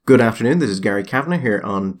Good afternoon, this is Gary Kavanagh here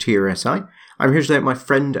on TRSI. I'm here today with my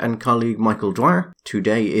friend and colleague Michael Dwyer.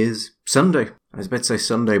 Today is Sunday. I was about to say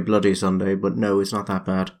Sunday, bloody Sunday, but no, it's not that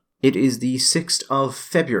bad. It is the 6th of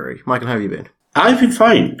February. Michael, how have you been? I've been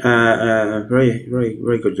fine.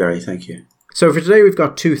 Very good, Gary. Thank you. So for today we've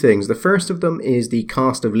got two things. The first of them is the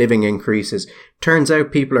cost of living increases. Turns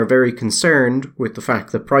out people are very concerned with the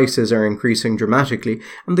fact that prices are increasing dramatically,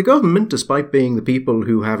 and the government, despite being the people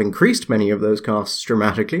who have increased many of those costs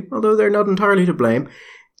dramatically, although they're not entirely to blame,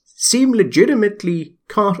 seem legitimately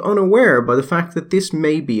caught unaware by the fact that this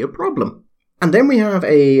may be a problem. And then we have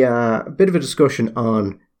a bit of a discussion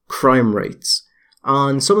on crime rates,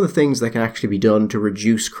 on some of the things that can actually be done to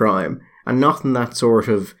reduce crime, and not in that sort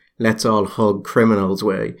of let's all hug criminals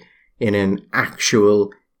way, in an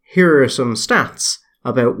actual, here are some stats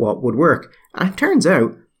about what would work. And it turns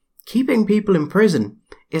out, keeping people in prison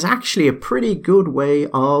is actually a pretty good way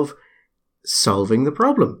of solving the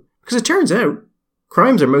problem. Because it turns out,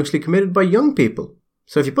 crimes are mostly committed by young people.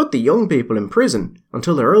 So if you put the young people in prison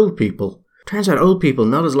until they're old people, turns out old people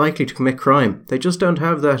not as likely to commit crime. They just don't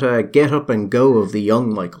have that get up and go of the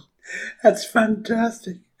young, Michael. That's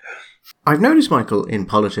fantastic. I've noticed, Michael, in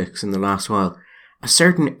politics in the last while, a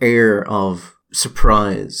certain air of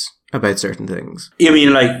surprise about certain things. You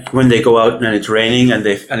mean like when they go out and it's raining and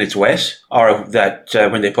it's wet? Or that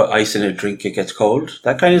when they put ice in a drink it gets cold?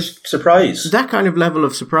 That kind of surprise. That kind of level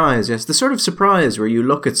of surprise, yes. The sort of surprise where you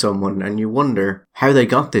look at someone and you wonder how they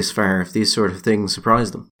got this far if these sort of things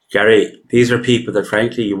surprise them. Gary, these are people that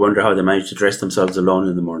frankly you wonder how they manage to dress themselves alone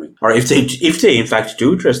in the morning. Or if they in fact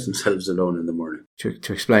do dress themselves alone in the morning.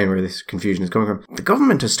 To explain where this confusion is coming from, the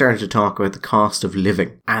government has started to talk about the cost of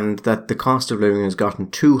living, and that the cost of living has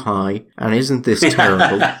gotten too high, and isn't this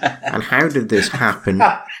terrible, and how did this happen,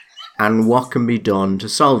 and what can be done to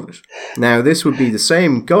solve it. Now, this would be the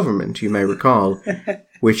same government, you may recall,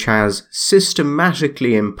 which has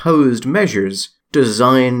systematically imposed measures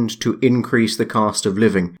designed to increase the cost of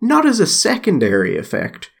living, not as a secondary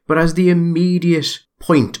effect, but as the immediate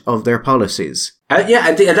point of their policies.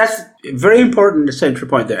 That's a very important central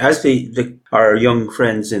point there. As our young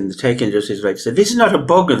friends in the tech industry like to say, this is not a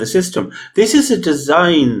bug of the system. This is a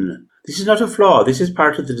design. This is not a flaw. This is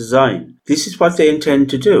part of the design. This is what they intend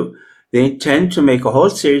to do. They intend to make a whole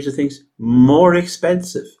series of things more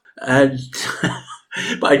expensive. And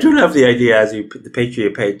but I do love the idea, as the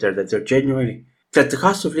Patriot page there, that they're genuinely that the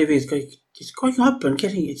cost of living is going up and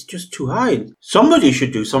it's just too high. Somebody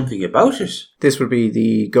should do something about it. This would be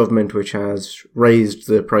the government which has raised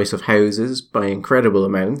the price of houses by incredible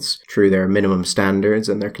amounts through their minimum standards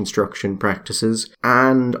and their construction practices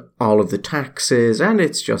and all of the taxes, and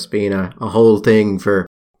it's just been a whole thing for.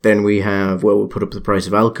 Then we have, we'll put up the price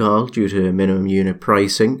of alcohol due to minimum unit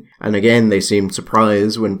pricing. And again, they seemed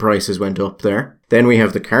surprised when prices went up there. Then we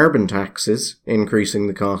have the carbon taxes, increasing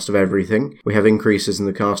the cost of everything. We have increases in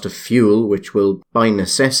the cost of fuel, which will, by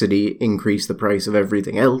necessity, increase the price of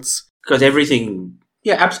everything else. Because everything,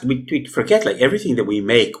 absolutely, we forget, like, everything that we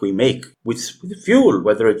make with fuel,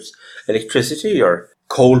 whether it's electricity or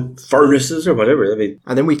coal furnaces or whatever.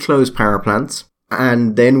 And then we close power plants.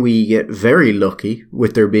 And then we get very lucky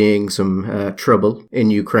with there being some trouble in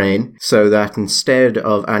Ukraine, so that instead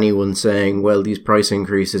of anyone saying, well, these price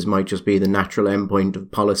increases might just be the natural endpoint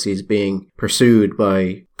of policies being pursued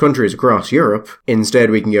by countries across Europe, instead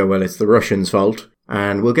we can go, well, it's the Russians' fault.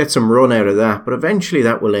 And we'll get some run out of that, but eventually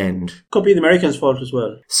that will end. Could be the Americans' fault as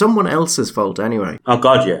well. Someone else's fault anyway. Oh,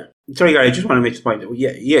 God, yeah. Sorry, Gary, I just want to make the point that,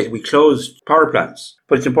 we closed power plants.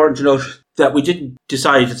 But it's important to note that we didn't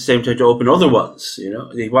decide at the same time to open other ones. You know,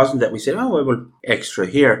 it wasn't that we said, well, extra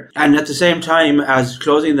here. And at the same time as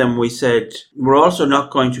closing them, we said, we're also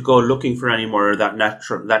not going to go looking for any more of that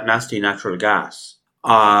nasty natural gas.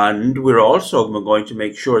 And we're also going to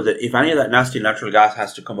make sure that if any of that nasty natural gas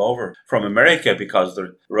has to come over from America because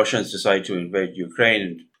the Russians decide to invade Ukraine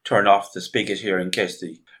and turn off the spigot here in case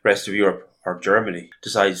the rest of Europe or Germany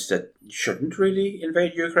decides that you shouldn't really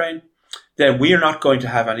invade Ukraine, then we are not going to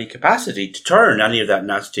have any capacity to turn any of that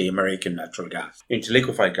nasty American natural gas into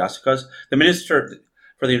liquefied gas, because the Minister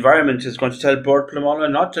for the Environment is going to tell Bord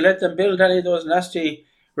Pleamola not to let them build any of those nasty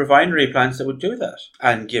refinery plants that would do that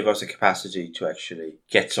and give us a capacity to actually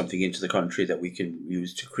get something into the country that we can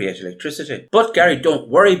use to create electricity. But Gary, don't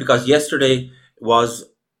worry, because yesterday was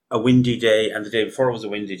a windy day and the day before was a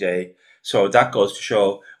windy day. So that goes to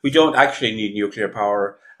show we don't actually need nuclear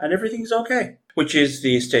power and everything's okay, which is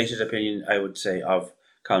the stated opinion, I would say, of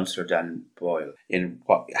Councillor Dan Boyle in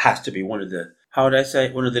what has to be one of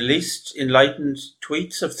the least enlightened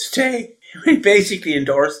tweets of the day. He basically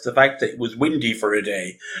endorsed the fact that it was windy for a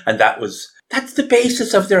day, and that was That's the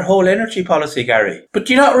basis of their whole energy policy, Gary. But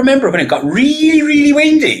do you not remember when it got really, really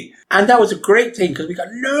windy? And that was a great thing because we got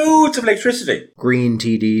loads of electricity. Green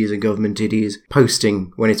TDs and government TDs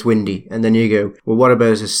posting when it's windy. And then you go, well, what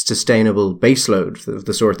about a sustainable baseload of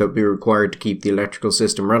the sort that would be required to keep the electrical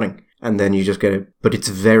system running? And then you just go, but it's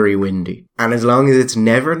very windy. And as long as it's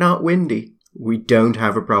never not windy, we don't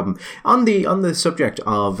have a problem. On the subject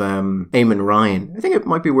of Eamon Ryan, I think it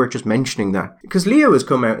might be worth just mentioning that. Because Leo has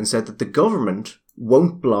come out and said that the government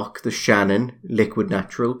won't block the Shannon liquid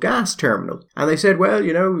natural gas terminal. And they said, well,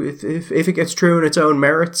 you know, if it gets true in its own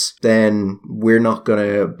merits, then we're not going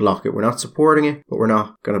to block it. We're not supporting it, but we're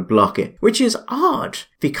not going to block it. Which is odd,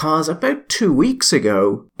 because about 2 weeks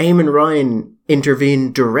ago, Eamon Ryan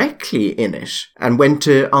intervened directly in it and went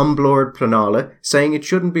to Onboard Pleanála saying it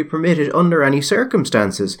shouldn't be permitted under any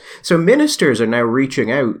circumstances. So ministers are now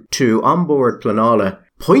reaching out to Onboard Pleanála,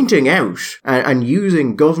 pointing out and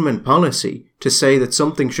using government policy to say that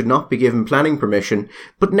something should not be given planning permission,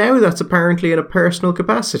 but now that's apparently in a personal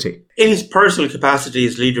capacity. In his personal capacity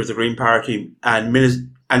as leader of the Green Party and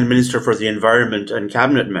Minister for the Environment and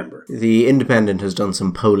Cabinet member. The Independent has done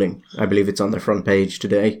some polling. I believe it's on their front page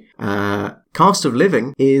today. Cost of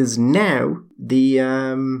living is now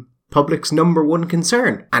the public's number one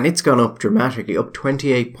concern. And it's gone up dramatically, up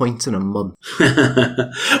 28 points in a month.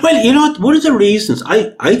 Well, you know what? One of the reasons,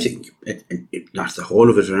 I think, not the whole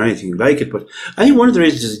of it or anything like it, but I think one of the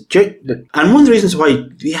reasons is, and one of the reasons why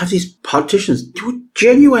we have these politicians who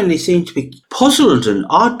genuinely seem to be puzzled and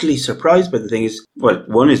oddly surprised by the thing is, well,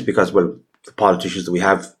 one is because, well, the politicians that we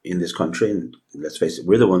have in this country, and let's face it,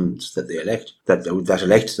 we're the ones that they elect, that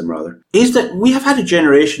elect them rather, is that we have had a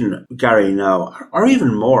generation, Gary, now, or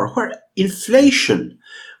even more, where inflation,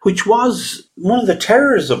 which was one of the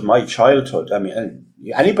terrors of my childhood, I mean,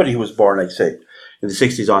 anybody who was born, like say, in the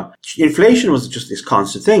 60s on, inflation was just this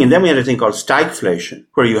constant thing. And then we had a thing called stagflation,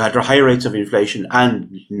 where you had high rates of inflation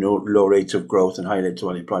and low rates of growth and high rates of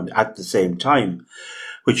unemployment at the same time,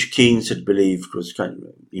 which Keynes had believed was kind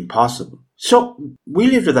of impossible. So we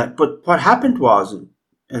lived with that. But what happened was, and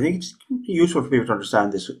I think it's useful for people to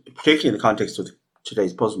understand this, particularly in the context of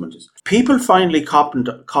today's puzzlement, is people finally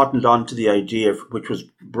cottoned on to the idea, which was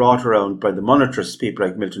brought around by the monetarists, people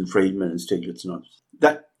like Milton Friedman and Stiglitz and others,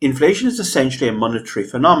 that inflation is essentially a monetary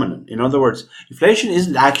phenomenon. In other words, inflation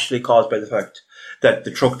isn't actually caused by the fact that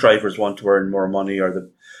the truck drivers want to earn more money or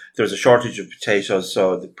there's a shortage of potatoes,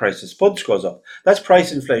 so the price of spuds goes up. That's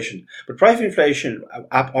price inflation. But price inflation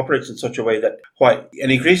operates in such a way that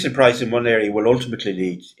an increase in price in one area will ultimately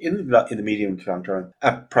lead, in the medium to long term,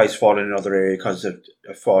 a price fall in another area because of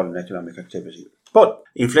a fall in economic activity. But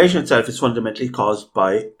inflation itself is fundamentally caused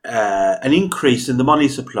by an increase in the money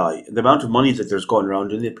supply, the amount of money that there's going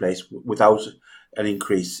around in the place without an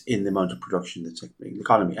increase in the amount of production that's happening in the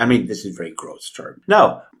economy. I mean, this is a very gross term.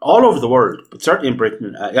 Now, all over the world, but certainly in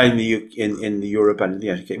Britain, in the Europe and in the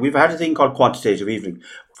United Kingdom, we've had a thing called quantitative easing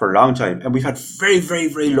for a long time, and we've had very, very,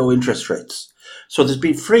 very low interest rates. So there's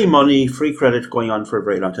been free money, free credit going on for a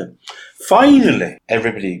very long time. Finally,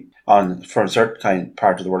 everybody from a certain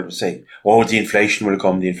part of the world was saying, oh, the inflation will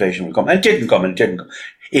come. And it didn't come.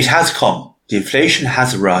 It has come. The inflation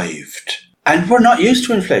has arrived. And we're not used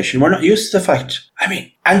to inflation. We're not used to the fact. I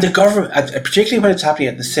mean, and the government, particularly when it's happening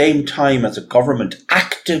at the same time as a government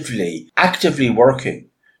actively working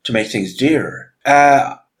to make things dearer.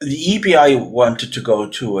 The EBI wanted to go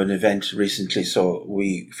to an event recently, so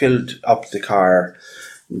we filled up the car,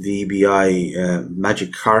 the EBI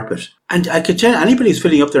magic carpet. And I could tell anybody who's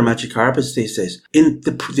filling up their magic carpets these days, in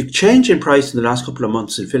the change in price in the last couple of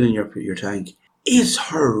months in filling your tank is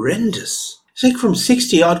horrendous. It's like from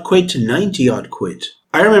 60 odd quid to 90 odd quid.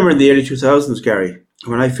 I remember in the early 2000s, Gary,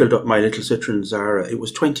 when I filled up my little Citroen Zara, it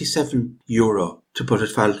was €27 to put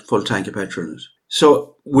a full tank of petrol in it.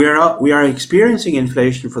 So we are experiencing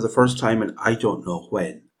inflation for the first time, and I don't know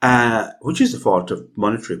when. Which is the fault of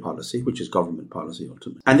monetary policy, which is government policy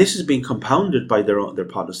ultimately. And this has been compounded by their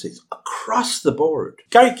policies across the board.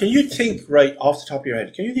 Gary, can you think right off the top of your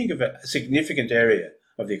head, can you think of a significant area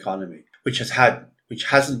of the economy which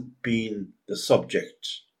hasn't been the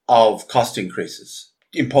subject of cost increases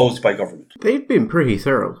imposed by government? They've been pretty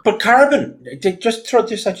thorough. But carbon, just throw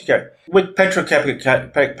this at you, Gary. With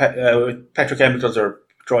petrochemicals or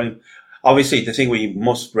petroleum, obviously the thing we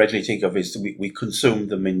most readily think of is we consume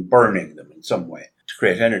them in burning them in some way to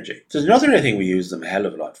create energy. There's another thing we use them a hell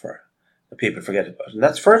of a lot for that people forget about, and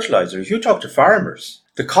that's fertilizer. If you talk to farmers,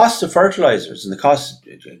 the cost of fertilizers and the cost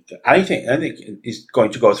anything is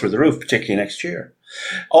going to go through the roof, particularly next year.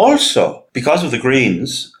 Also, because of the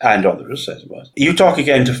Greens and others, I suppose, you talk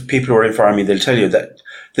again to people who are in farming, they'll tell you that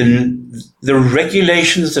the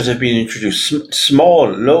regulations that have been introduced, small,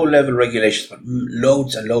 low-level regulations, but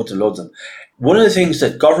loads and loads and loads of them. One of the things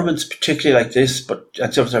that governments, particularly like this, but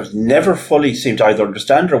sometimes never fully seem to either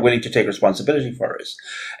understand or willing to take responsibility for, is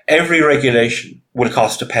every regulation will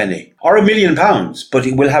cost a penny or £1 million, but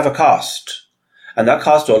it will have a cost. And that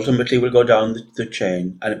cost ultimately will go down the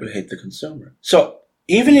chain and it will hit the consumer. So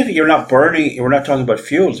even if you're not burning, we're not talking about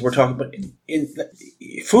fuels, we're talking about in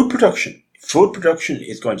food production. Food production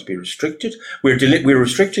is going to be restricted. We're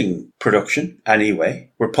restricting production anyway.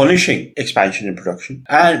 We're punishing expansion in production.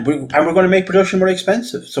 And we're going to make production more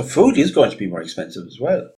expensive. So food is going to be more expensive as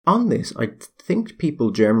well. On this, I think people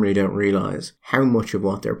generally don't realise how much of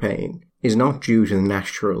what they're paying is not due to the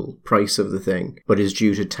natural price of the thing, but is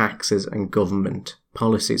due to taxes and government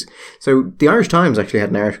policies. So the Irish Times actually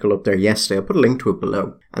had an article up there yesterday. I'll put a link to it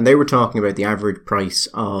below. And they were talking about the average price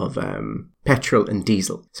of petrol and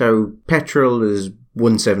diesel. So petrol is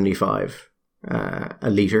 $1.75 a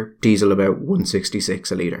litre, diesel about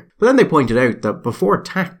 $1.66 a litre. But then they pointed out that before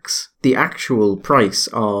tax, the actual price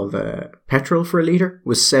of petrol for a litre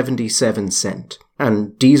was 77 cents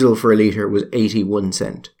and diesel for a litre was 81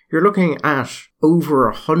 cents. You're looking at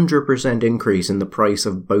over 100% increase in the price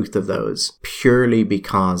of both of those purely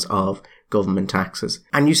because of government taxes.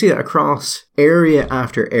 And you see that across area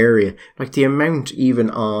after area, like the amount even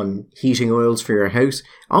on heating oils for your house,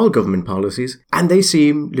 all government policies, and they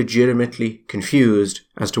seem legitimately confused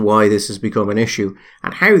as to why this has become an issue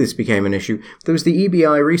and how this became an issue. There was the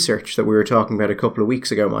EBI research that we were talking about a couple of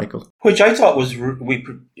weeks ago, Michael. Which I thought was, we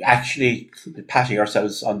actually patting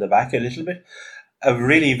ourselves on the back a little bit. A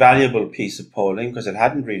really valuable piece of polling because it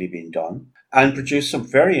hadn't really been done and produced some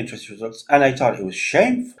very interesting results. And I thought it was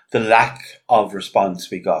shameful, the lack of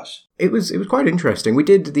response we got. It was quite interesting. We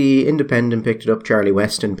did, the Independent picked it up, Charlie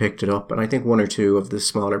Weston picked it up, and I think one or two of the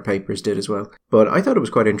smaller papers did as well. But I thought it was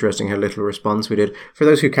quite interesting how little response we did. For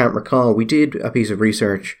those who can't recall, we did a piece of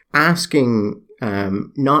research asking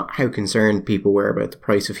not how concerned people were about the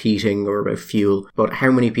price of heating or about fuel, but how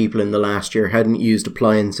many people in the last year hadn't used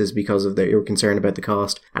appliances because they were concerned about the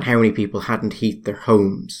cost, and how many people hadn't heated their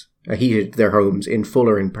homes in full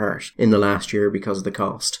or in part in the last year because of the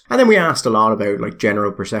cost. And then we asked a lot about like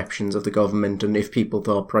general perceptions of the government and if people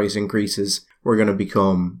thought price increases were going to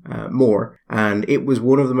become more. And it was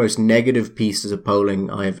one of the most negative pieces of polling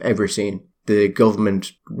I've ever seen. The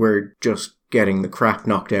government were just getting the crap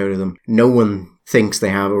knocked out of them. No one thinks they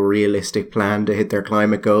have a realistic plan to hit their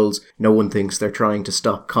climate goals. No one thinks they're trying to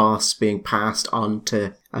stop costs being passed on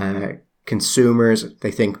to consumers.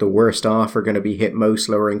 They think the worst off are going to be hit most,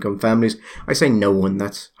 lower income families. I say no one,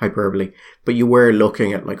 that's hyperbole. But you were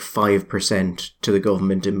looking at like 5% to the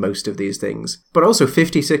government in most of these things. But also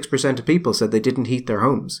 56% of people said they didn't heat their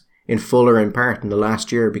homes in full or in part in the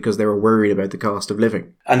last year because they were worried about the cost of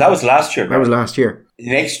living. And that was last year. That was last year.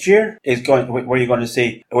 Next year is going. We're going to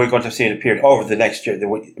see it appear over the next year. There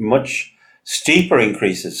were much steeper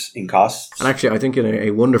increases in costs. And actually, I think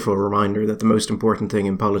a wonderful reminder that the most important thing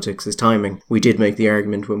in politics is timing. We did make the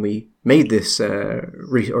argument when we made this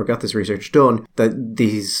or got this research done that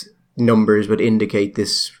these numbers would indicate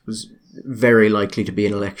this was very likely to be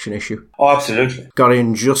an election issue. Oh, absolutely. Got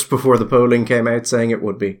in just before the polling came out saying it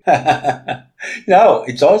would be. No,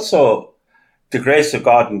 it's also the grace of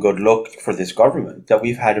God and good luck for this government that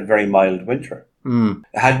we've had a very mild winter.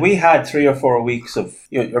 Had we had 3 or 4 weeks of,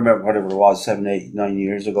 remember whatever it was, 7, 8, 9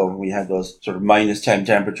 years ago when we had those sort of -10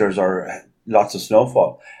 temperatures or lots of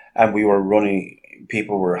snowfall, and we were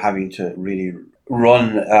people were having to really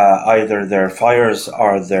run either their fires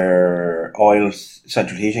or their oil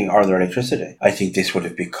central heating or their electricity, I think this would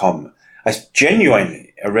have become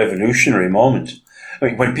genuinely a revolutionary moment. I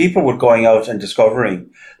mean, when people were going out and discovering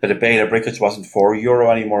that a bale of briquettes wasn't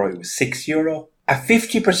 €4 anymore, it was €6. A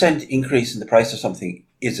 50% increase in the price of something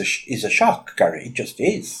is a shock, Gary. It just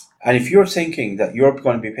is. And if you're thinking that you're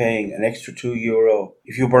going to be paying an extra €2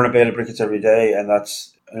 if you burn a bale of briquettes every day, and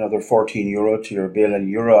that's another €14 to your bill and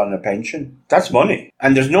euro on a pension, that's money.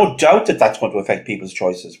 And there's no doubt that that's going to affect people's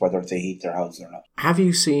choices, whether they heat their house or not. Have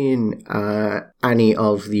you seen any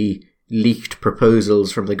of the leaked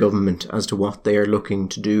proposals from the government as to what they are looking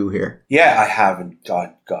to do here? Yeah, I haven't.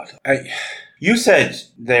 God. You said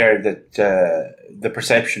there that the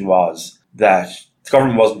perception was that the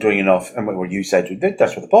government wasn't doing enough, and what you said,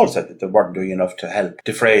 that's what the poll said, that they weren't doing enough to help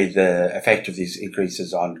defray the effect of these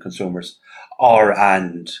increases on consumers,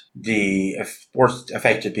 and the worst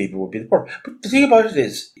affected people would be the poor. But the thing about it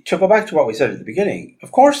is, to go back to what we said at the beginning,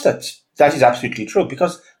 of course that is absolutely true,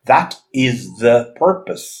 because that is the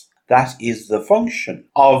purpose. That is the function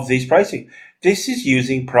of these pricing. This is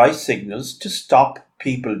using price signals to stop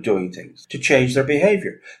people doing things, to change their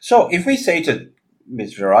behaviour. So if we say to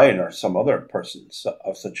Mr. Ryan or some other person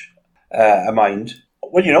of such a mind,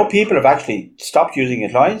 well, people have actually stopped using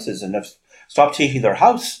appliances and have stopped heating their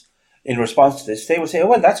house in response to this, they will say, oh,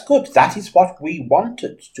 well, that's good. That is what we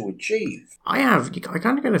wanted to achieve. I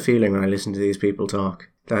kind of get a feeling when I listen to these people talk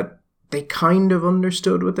that they kind of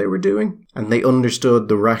understood what they were doing and they understood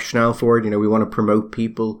the rationale for it. We want to promote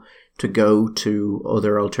people to go to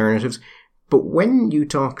other alternatives. But when you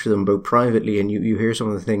talk to them both privately and you hear some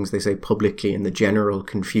of the things they say publicly and the general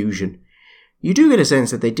confusion, you do get a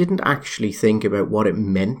sense that they didn't actually think about what it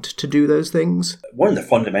meant to do those things. One of the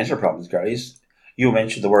fundamental problems, Gary, is you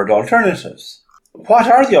mentioned the word alternatives. What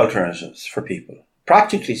are the alternatives for people?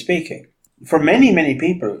 Practically speaking, for many, many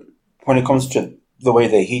people, when it comes to the way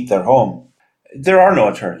they heat their home, there are no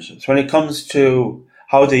alternatives. When it comes to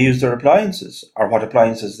how they use their appliances or what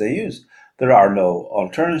appliances they use, there are no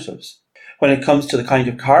alternatives. When it comes to the kind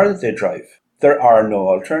of car that they drive, there are no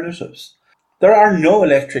alternatives. There are no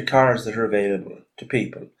electric cars that are available to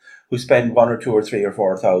people who spend 1 or 2 or 3 or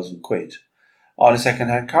 4,000 quid on a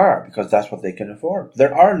second-hand car because that's what they can afford.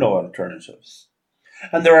 There are no alternatives.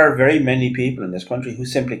 And there are very many people in this country who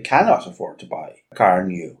simply cannot afford to buy a car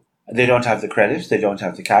new. They don't have the credit, they don't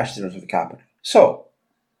have the cash, they don't have the capital. So,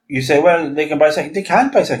 you say, well, they can buy second. They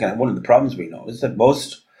can't buy second-hand. One of the problems we know is that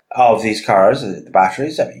most of these cars, the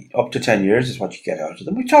batteries, up to 10 years is what you get out of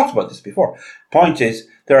them. We talked about this before. Point is,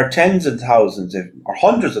 there are tens of thousands or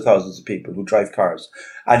hundreds of thousands of people who drive cars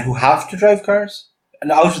and who have to drive cars.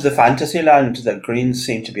 And out of the fantasy land that Greens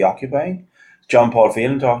seem to be occupying, John Paul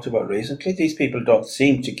Phelan talked about recently, these people don't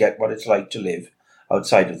seem to get what it's like to live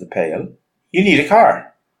outside of the pale. You need a car.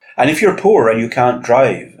 And if you're poor and you can't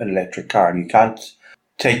drive an electric car and you can't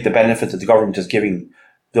take the benefit that the government is giving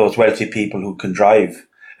those wealthy people who can drive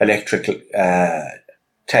electric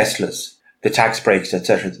Teslas, the tax breaks,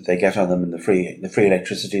 etc., that they get on them and the free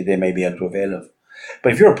electricity they may be able to avail of.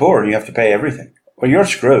 But if you're poor and you have to pay everything, well, you're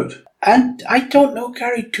screwed. And I don't know,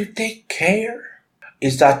 Gary, do they care?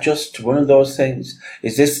 Is that just one of those things?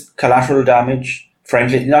 Is this collateral damage?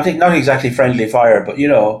 Friendly, not exactly friendly fire, but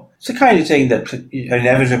it's the kind of thing that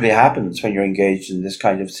inevitably happens when you're engaged in this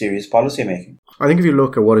kind of serious policy making. I think if you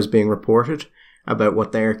look at what is being reported about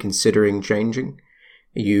what they're considering changing,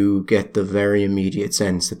 you get the very immediate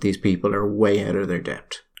sense that these people are way out of their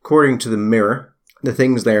depth. According to the Mirror, the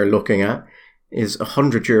things they're looking at is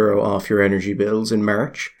 €100 off your energy bills in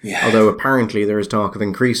March, although apparently there is talk of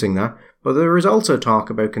increasing that. But there is also talk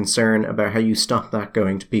about concern about how you stop that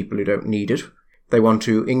going to people who don't need it. They want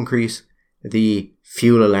to increase the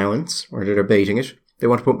fuel allowance, or they're debating it. They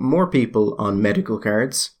want to put more people on medical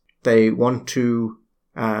cards. They want to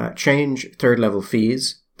change third-level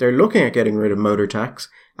fees. They're looking at getting rid of motor tax,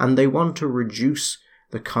 and they want to reduce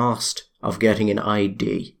the cost of getting an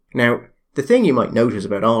ID. Now, the thing you might notice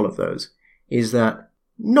about all of those is that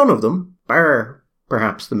none of them, bar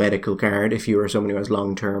perhaps the medical card, if you are someone who has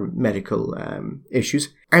long-term medical issues,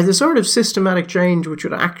 are the sort of systematic change which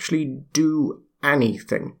would actually do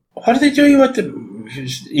anything. What are they doing with the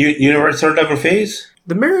universal third-level fees?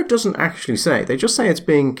 The Mirror doesn't actually say. They just say it's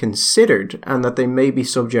being considered and that they may be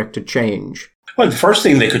subject to change. Well, the first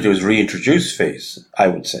thing they could do is reintroduce fees, I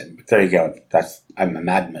would say. But there you go. I'm a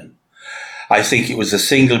madman. I think it was the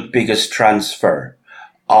single biggest transfer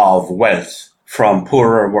of wealth from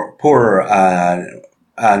poorer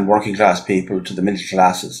and working class people to the middle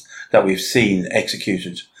classes that we've seen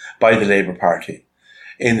executed by the Labour Party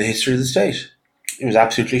in the history of the state. It was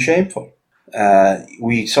absolutely shameful.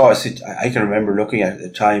 We saw I can remember looking at it at the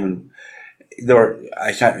time, and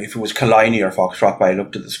I can't, if it was Killiney or Foxrock, but I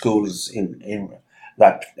looked at the schools in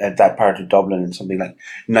that part of Dublin, and something like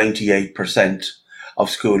 98% of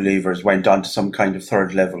school leavers went on to some kind of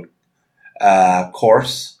third level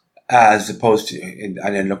course, as opposed to, and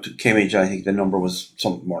then looked at Kimmage, and I think the number was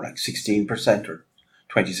something more like 16% or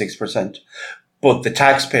 26%. But the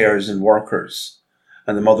taxpayers and workers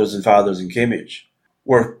and the mothers and fathers in Kimmage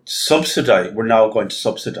were now going to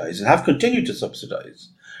subsidise and have continued to subsidise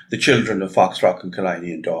the children of Foxrock and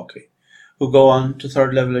Killiney and Dalkey, who go on to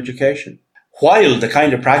third level education. While the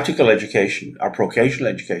kind of practical education or vocational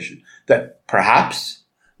education that perhaps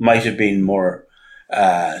might have been more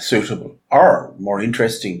suitable or more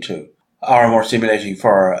interesting to, or more stimulating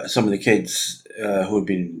for some of the kids who had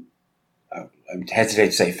been, I hesitate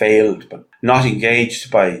to say failed, but not engaged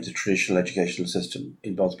by the traditional educational system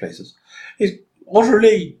in both places, is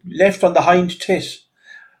utterly left on the hind tit.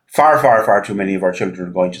 Far, far, far too many of our children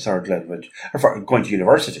are going to third level, or going to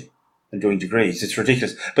university and doing degrees. It's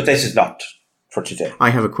ridiculous. But this is not for today. I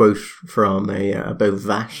have a quote from about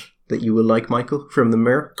VAT that you will like, Michael, from the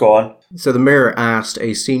Mirror. Go on. So the Mirror asked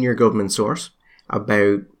a senior government source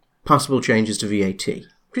about possible changes to VAT.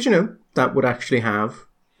 Because, you know, that would actually have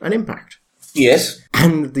an impact. Yes.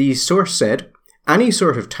 And the source said, any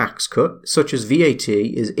sort of tax cut, such as VAT,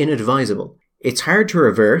 is inadvisable. It's hard to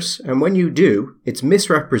reverse, and when you do, it's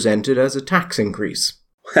misrepresented as a tax increase.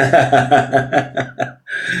 That's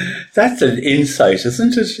an insight,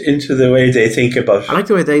 isn't it, into the way they think about it? I like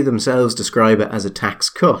the way they themselves describe it as a tax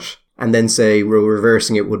cut, and then say, well,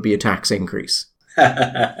 reversing it would be a tax increase.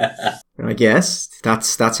 I guess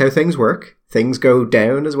that's how things work. Things go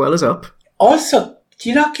down as well as up. Also, do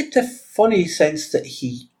you not get the funny sense that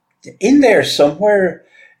in there somewhere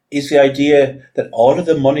is the idea that all of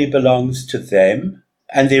the money belongs to them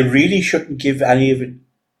and they really shouldn't give any of it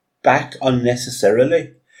back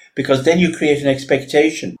unnecessarily? Because then you create an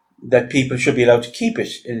expectation that people should be allowed to keep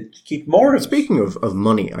it and keep more of it. Speaking of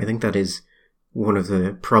money, I think that is one of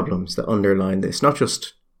the problems that underline this. Not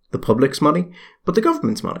just the public's money, but the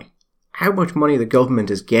government's money. How much money the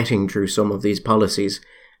government is getting through some of these policies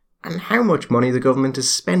and how much money the government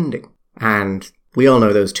is spending. And we all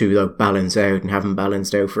know those two don't balance out and haven't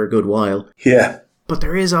balanced out for a good while. Yeah. But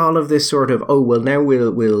there is all of this sort of, oh, well, now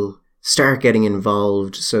we'll start getting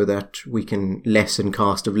involved so that we can lessen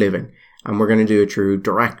cost of living. And we're going to do it through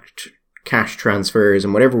direct cash transfers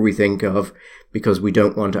and whatever we think of because we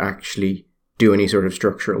don't want to actually do any sort of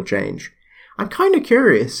structural change. I'm kind of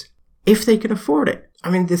curious if they can afford it. I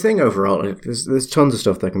mean, the thing overall, like, there's tons of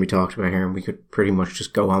stuff that can be talked about here and we could pretty much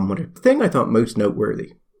just go on with it. The thing I thought most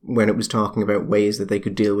noteworthy when it was talking about ways that they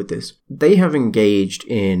could deal with this, they have engaged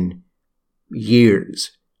in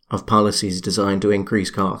years of policies designed to increase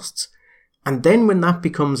costs. And then when that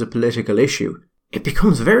becomes a political issue, it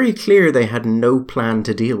becomes very clear they had no plan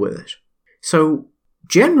to deal with it. So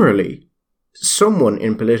generally, someone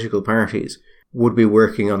in political parties would be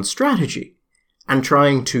working on strategy and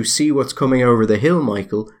trying to see what's coming over the hill,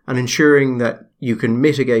 Michael, and ensuring that you can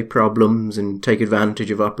mitigate problems and take advantage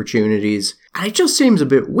of opportunities. And it just seems a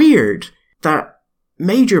bit weird that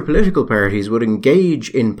major political parties would engage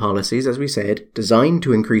in policies, as we said, designed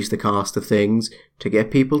to increase the cost of things, to get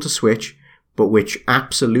people to switch, but which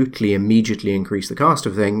absolutely immediately increase the cost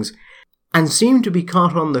of things, and seem to be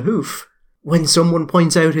caught on the hoof when someone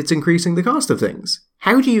points out it's increasing the cost of things.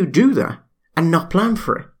 How do you do that and not plan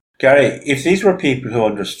for it? Gary, if these were people who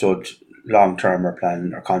understood long-term or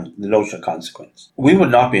plan or the notion of consequence, we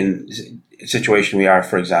would not be in a situation we are,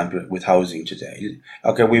 for example, with housing today.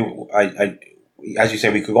 Okay, as you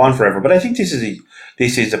say, we could go on forever, but I think this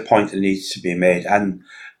is a point that needs to be made, and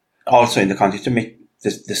also in the context to make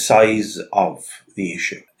the size of the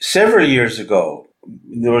issue. Several years ago,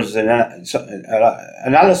 there was an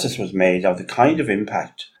analysis was made of the kind of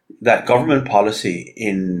impact that government policy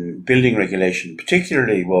in building regulation,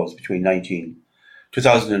 particularly was between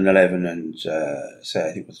 2011 and say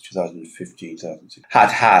I think it was 2015, 2016,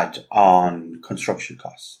 had on construction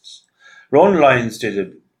costs. Ronan Lyons did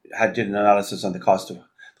an analysis on the cost of the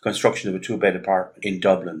construction of a 2-bed apartment in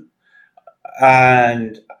Dublin.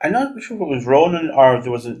 And I'm not sure if it was Ronan or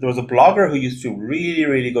there was a blogger who used to do really,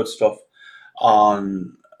 really good stuff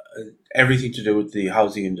on everything to do with the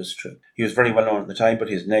housing industry. He was very well known at the time, but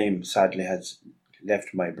his name sadly has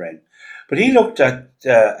left my brain. But he looked at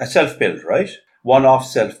a self-build, right? One-off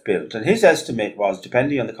self-build. And his estimate was,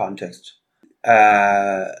 depending on the context,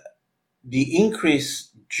 the increase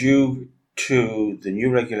due to the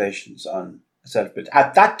new regulations on self-build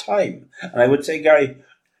at that time, and I would say, Gary,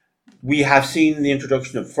 we have seen the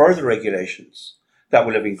introduction of further regulations that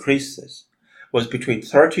will have increased this, was between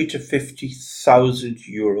 30 to 50,000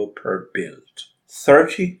 euro per build.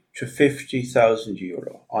 30 to 50,000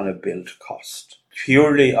 euro on a build cost,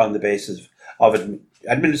 purely on the basis of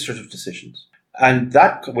administrative decisions. And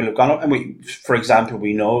that will have gone up. And for example,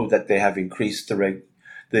 we know that they have increased the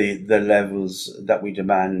levels that we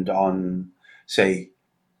demand on, say,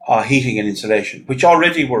 heating and insulation, which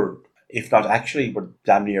already were, if not actually, were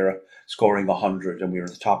damn near scoring 100, and we were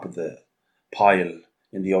at the top of the pile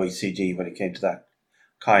in the OECD when it came to that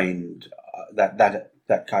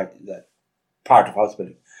part of house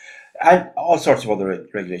building. And all sorts of other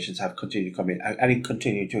regulations have continued to come in and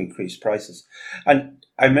continue to increase prices. And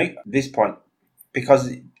I make this point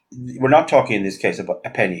because we're not talking in this case about a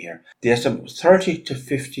penny here. The estimate was 30 to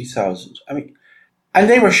 50,000. I mean, and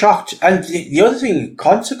they were shocked. And the other thing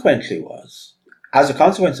consequently was, as a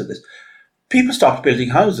consequence of this, people stopped building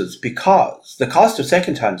houses because the cost of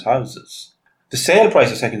second-hand houses, the sale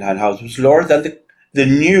price of second-hand houses was lower than the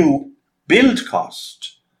new build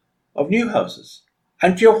cost of new houses.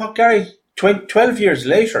 And you know what, Gary? 12 years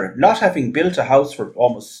later, not having built a house for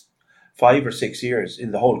almost 5 or 6 years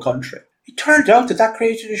in the whole country, it turned out that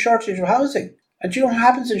created a shortage of housing. And do you know what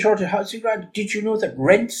happens in shortage of housing? Did you know that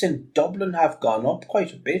rents in Dublin have gone up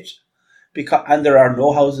quite a bit? And there are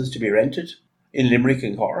no houses to be rented in Limerick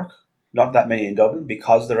and Cork. Not that many in Dublin,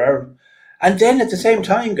 because there are. And then at the same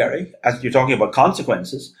time, Gary, as you're talking about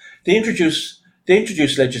consequences, they introduce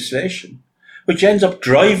legislation which ends up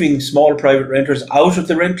driving small private renters out of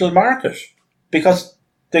the rental market because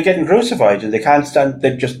they're getting crucified and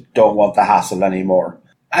they just don't want the hassle anymore.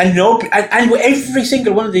 And every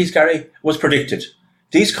single one of these, Gary, was predicted.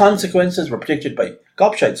 These consequences were predicted by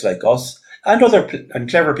gobshites like us and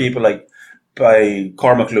clever people by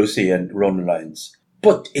Cormac Lucy and Ronan Lyons.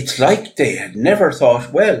 But it's like they had never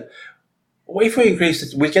thought, well, if we increase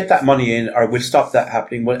it, we'll get that money in, or we'll stop that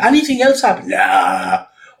happening. Will anything else happen? Nah.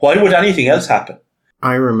 Why would anything else happen?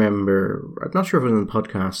 I remember, I'm not sure if it was in the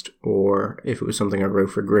podcast or if it was something I wrote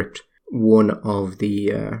for Gript, one of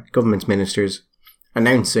the government's ministers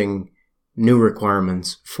announcing new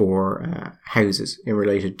requirements for houses in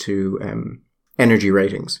related to energy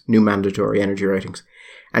ratings, new mandatory energy ratings.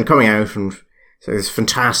 And coming out and so it's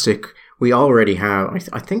fantastic. We already have,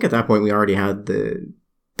 I think at that point we already had the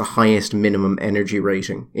highest minimum energy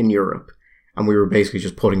rating in Europe. And we were basically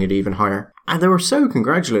just putting it even higher. And they were so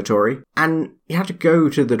congratulatory. And you had to go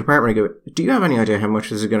to the department and go, do you have any idea how much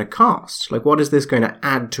this is going to cost? Like, what is this going to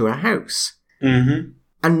add to a house? Mm-hmm.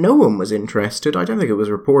 And no one was interested. I don't think it was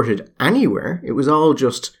reported anywhere. It was all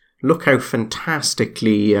just, look how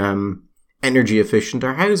fantastically energy efficient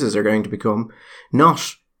our houses are going to become.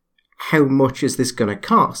 Not how much is this going to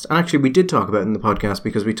cost. And actually, we did talk about it in the podcast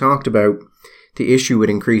because we talked about the issue with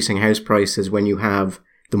increasing house prices when you have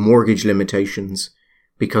the mortgage limitations,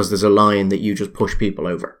 because there's a line that you just push people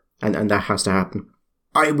over, and that has to happen.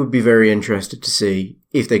 I would be very interested to see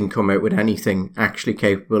if they can come out with anything actually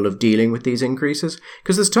capable of dealing with these increases,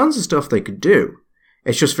 because there's tons of stuff they could do.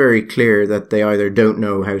 It's just very clear that they either don't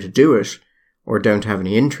know how to do it or don't have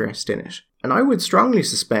any interest in it. And I would strongly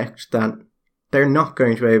suspect that they're not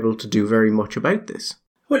going to be able to do very much about this.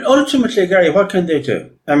 Well, ultimately, Gary, what can they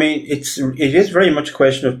do? I mean, it is very much a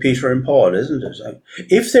question of Peter and Paul, isn't it?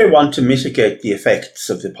 If they want to mitigate the effects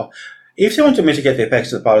of the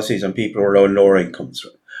policies on people who are on lower incomes,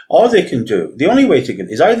 all they can do, the only way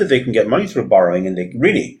is either they can get money through borrowing, and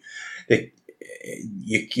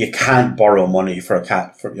you can't borrow money for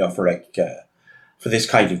this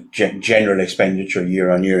kind of general expenditure,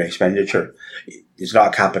 year-on-year expenditure. It's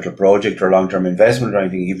not a capital project or long-term investment or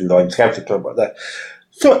anything, even though I'm skeptical about that.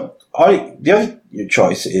 So the other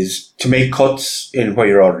choice is to make cuts in where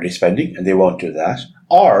you're already spending, and they won't do that,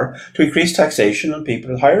 or to increase taxation on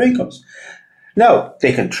people with higher incomes. Now,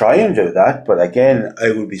 they can try and do that, but again,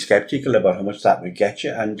 I would be sceptical about how much that would get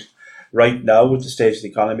you. And right now, with the state of the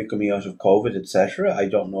economy coming out of COVID, etc., I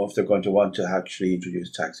don't know if they're going to want to actually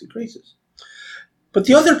introduce tax increases. But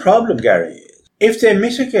the other problem, Gary, is if they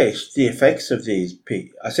mitigate the effects of these,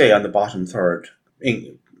 I say on the bottom third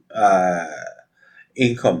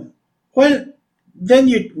income, well, then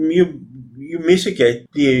you mitigate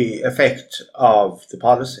the effect of the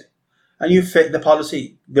policy, and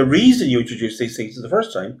the reason you introduced these things the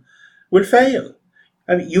first time will fail.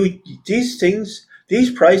 I mean,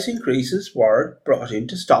 these price increases were brought in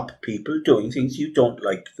to stop people doing things you don't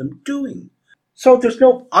like them doing. So there's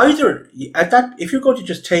no either at that. If you're going to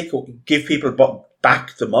just give people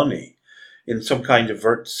back the money in some kind of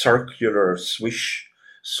circular swish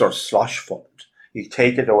sort of slush fund, you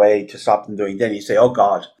take it away to stop them doing. Then you say, "Oh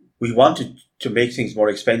God, we wanted to make things more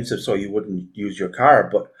expensive so you wouldn't use your car,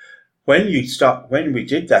 but when we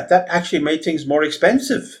did that, that actually made things more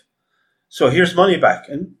expensive. So here's money back,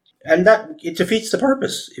 and that it defeats the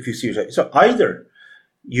purpose. If you see what I mean. So either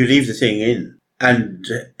you leave the thing in and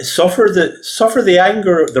suffer the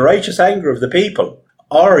anger, the righteous anger of the people,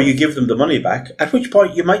 or you give them the money back. At which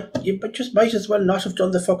point you might as well not have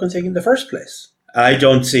done the fucking thing in the first place. I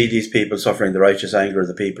don't see these people suffering the righteous anger of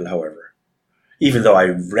the people, however, even though I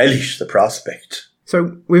relish the prospect.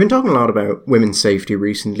 So we've been talking a lot about women's safety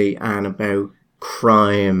recently and about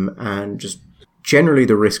crime and just generally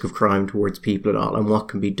the risk of crime towards people at all and what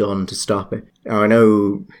can be done to stop it. Now, I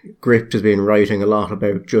know Gript has been writing a lot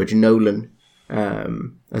about Judge Nolan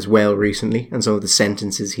as well recently and some of the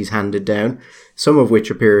sentences he's handed down, some of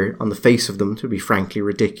which appear on the face of them to be frankly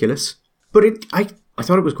ridiculous. But I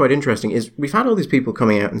thought it was quite interesting is we've had all these people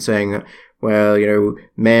coming out and saying that, well, you know,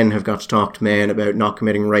 men have got to talk to men about not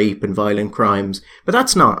committing rape and violent crimes. But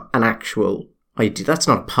that's not an actual idea. That's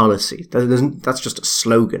not a policy. That's just a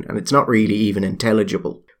slogan, and it's not really even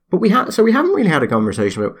intelligible. But we haven't really had a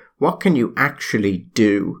conversation about what can you actually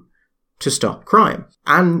do to stop crime.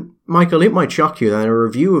 And, Michael, it might shock you that a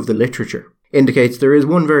review of the literature indicates there is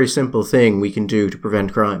one very simple thing we can do to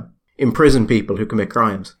prevent crime. Imprison people who commit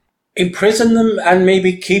crimes. Imprison them and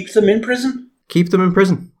maybe keep them in prison? Keep them in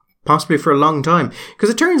prison, possibly for a long time. Because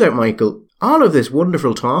it turns out, Michael, all of this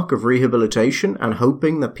wonderful talk of rehabilitation and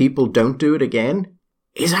hoping that people don't do it again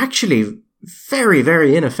is actually very,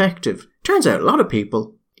 very ineffective. Turns out a lot of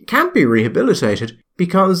people can't be rehabilitated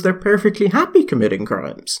because they're perfectly happy committing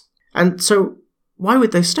crimes. And so, why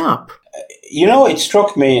would they stop? It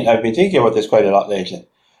struck me, and I've been thinking about this quite a lot lately,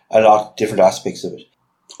 a lot of different aspects of it.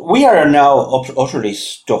 We are now utterly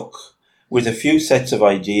stuck with a few sets of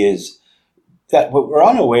ideas that we're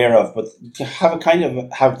unaware of, but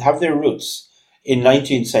have their roots in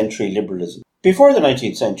 19th century liberalism. Before the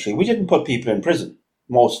 19th century, we didn't put people in prison,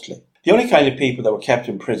 mostly. The only kind of people that were kept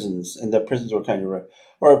in prisons, and the prisons were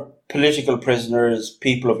political prisoners,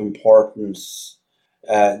 people of importance.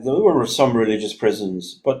 There were some religious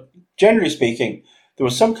prisons, but generally speaking, there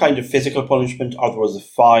was some kind of physical punishment, or there was a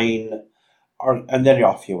fine, and then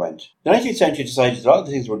off you went. The 19th century decided a lot of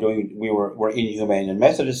the things we're doing were inhumane, and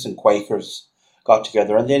Methodists and Quakers got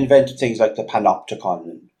together, and they invented things like the Panopticon.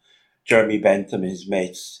 And Jeremy Bentham and his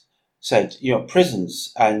mates said,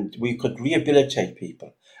 prisons, and we could rehabilitate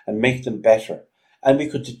people and make them better, and we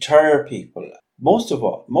could deter people. Most of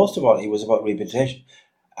all, it was about rehabilitation.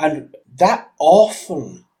 And that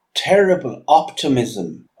awful, terrible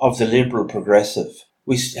optimism of the liberal progressive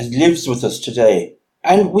lives with us today.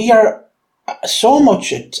 And we are so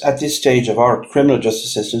much at this stage of our criminal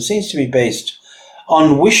justice system seems to be based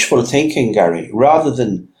on wishful thinking, Gary, rather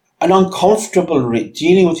than an uncomfortable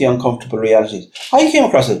dealing with the uncomfortable realities. I came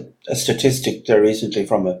across a statistic there recently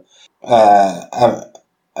from a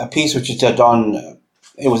piece which is done.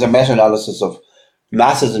 It was a meta-analysis of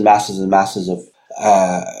masses and masses and masses of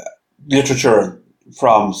literature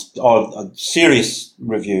from all serious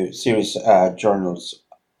journals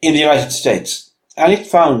in the United States, and it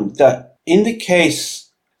found that in the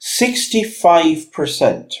case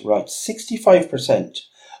 65%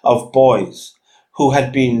 of boys who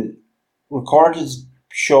had been recorded as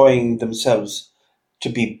showing themselves to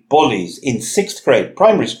be bullies in 6th grade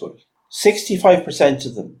primary school, 65%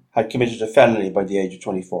 of them had committed a felony by the age of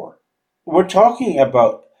 24. We're talking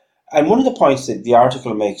about, and one of the points that the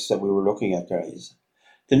article makes that we were looking at there is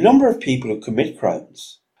the number of people who commit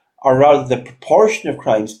crimes, or rather the proportion of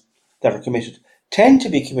crimes that are committed, tend to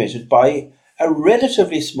be committed by a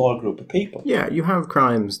relatively small group of people. Yeah, you have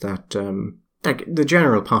crimes that like the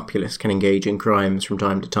general populace can engage in crimes from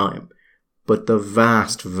time to time, but the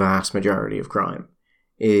vast, vast majority of crime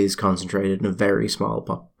is concentrated in a very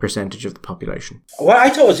small percentage of the population. What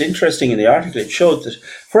I thought was interesting in the article, it showed that,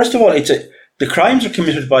 first of all, the crimes are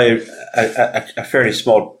committed by a fairly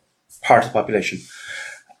small part of the population.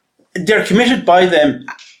 They're committed by them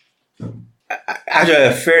at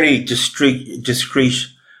a fairly discrete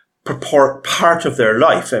part of their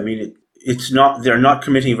life. I mean, they're not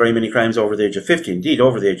committing very many crimes over the age of 50. Indeed,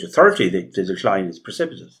 over the age of 30, the decline is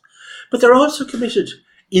precipitous. But they're also committed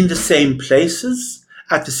in the same places,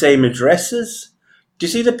 at the same addresses. Do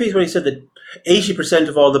you see the piece where he said that 80%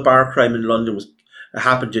 of all the bar crime in London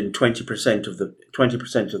happened in 20% of the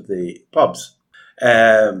pubs?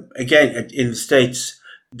 Again, in the States,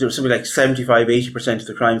 there was something like 75-80% of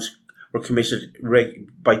the crimes were committed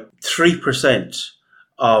by 3%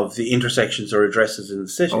 of the intersections or addresses in the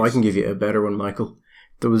cities. Oh, I can give you a better one, Michael.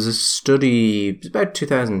 There was a study, it was about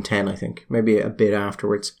 2010, I think, maybe a bit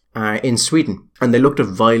afterwards, in Sweden, and they looked at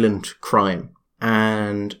violent crime.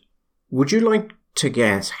 And would you like to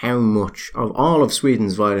guess how much of all of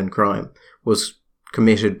Sweden's violent crime was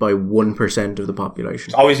committed by 1% of the population?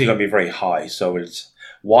 It's obviously going to be very high, so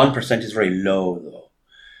 1% is very low, though.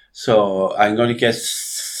 So I'm going to guess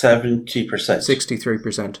 70%.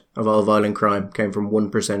 63% of all violent crime came from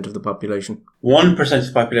 1% of the population. 1% of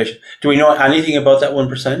the population. Do we know anything about that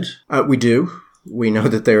 1%? We do. We know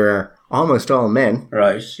that there are almost all men.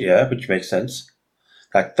 Right, yeah, which makes sense.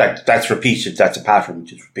 That's repeated. That's a pattern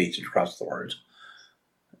which is repeated across the world.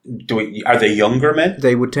 Are they younger men?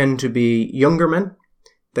 They would tend to be younger men.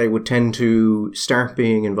 They would tend to start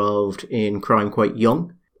being involved in crime quite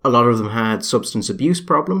young. A lot of them had substance abuse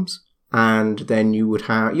problems, and then you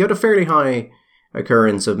had a fairly high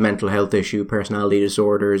occurrence of mental health issue, personality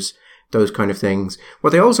disorders, those kind of things. What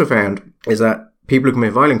they also found is that people who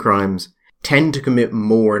commit violent crimes tend to commit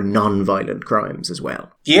more non-violent crimes as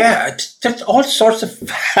well. Yeah, that's all sorts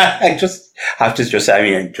of. I just have to just. I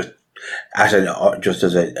mean, just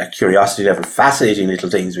as a curiosity level, fascinating little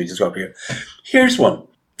things we discovered here. Here's one.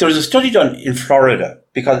 There was a study done in Florida,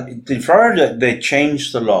 because in Florida they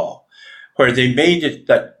changed the law where they made it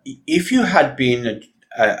that if you had been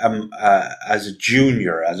as a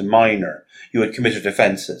junior, as a minor, you had committed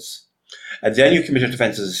offences, and then you committed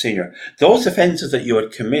offences as a senior. Those offences that you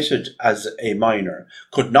had committed as a minor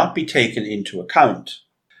could not be taken into account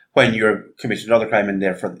when you're committing another crime and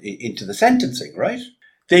therefore into the sentencing, right?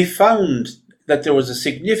 They found that there was a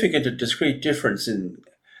significant and discrete difference in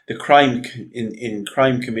the crime in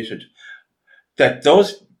crime committed, that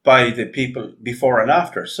those by the people before and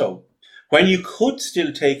after. So when you could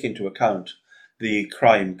still take into account the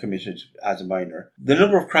crime committed as a minor, the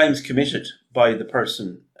number of crimes committed by the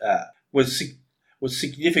person was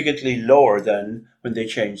significantly lower than when they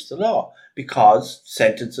changed the law, because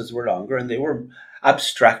sentences were longer and they were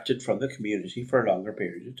abstracted from the community for a longer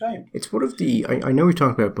period of time. It's one of the, I know we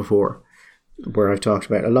talked about before, where I've talked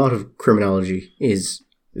about a lot of criminology is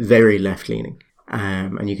very left-leaning.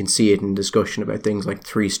 And you can see it in discussion about things like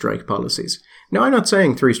three-strike policies. Now, I'm not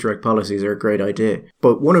saying three-strike policies are a great idea,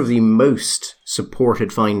 but one of the most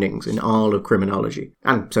supported findings in all of criminology,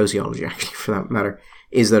 and sociology actually for that matter,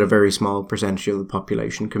 is that a very small percentage of the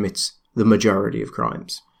population commits the majority of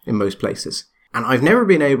crimes in most places. And I've never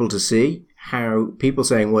been able to see how people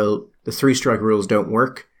saying, well, the three-strike rules don't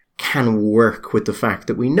work, can work with the fact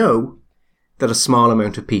that we know that a small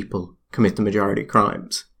amount of people commit the majority of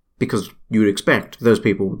crimes. Because you would expect those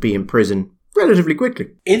people would be in prison relatively quickly.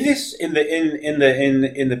 In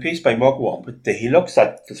the piece by Mugwump, he looks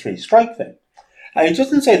at the three-strike thing. And he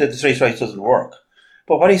doesn't say that the three strikes doesn't work.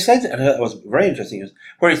 But what he said, and it was very interesting, is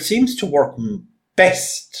where it seems to work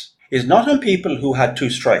best is not on people who had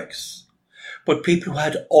two strikes, but people who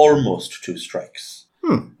had almost two strikes.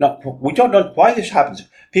 Now, we don't know why this happens.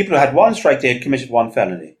 People who had one strike, they had committed one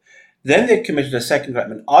felony. Then they'd committed a second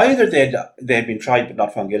crime, and either they'd been tried but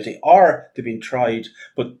not found guilty, or they'd been tried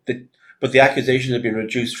but the accusation had been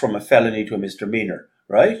reduced from a felony to a misdemeanor,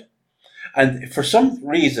 right? And for some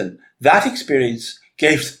reason, that experience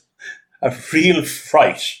gave a real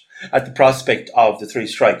fright at the prospect of the three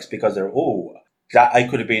strikes, because I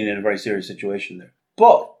could have been in a very serious situation there.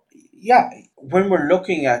 But yeah, when we're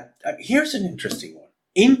looking at, here's an interesting one.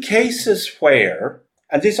 In cases where,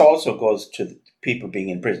 and this also goes to people being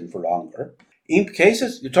in prison for longer, in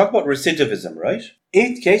cases, you talk about recidivism, right?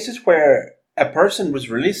 In cases where a person was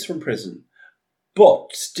released from prison,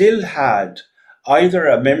 but still had either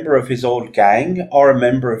a member of his old gang or a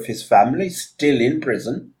member of his family still in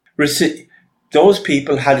prison, those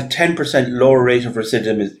people had a 10% lower rate of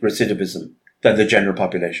recidivism than the general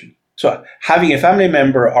population. So having a family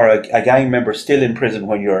member or a gang member still in prison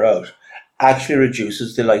when you're out actually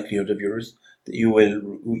reduces the likelihood of that you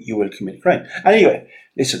will commit a crime. Anyway,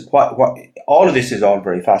 listen, what all of this is all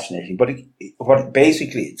very fascinating, but what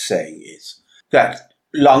basically it's saying is that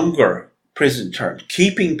longer prison terms,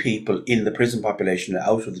 keeping people in the prison population and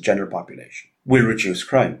out of the general population, will reduce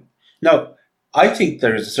crime. Now, I think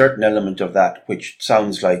there is a certain element of that which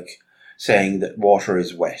sounds like saying that water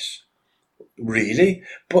is wet. Really?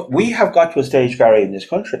 But we have got to a stage, Gary, in this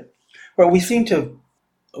country where we seem to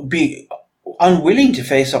be unwilling to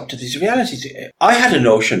face up to these realities. I had a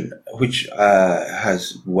notion, which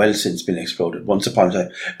has well since been exploded once upon a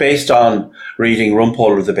time, based on reading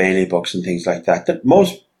Rumpole of the Bailey books and things like that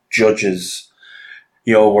most judges,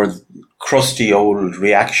 were crusty old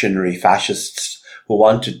reactionary fascists who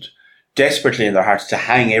wanted desperately in their hearts to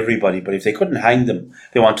hang everybody, but if they couldn't hang them,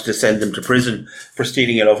 they wanted to send them to prison for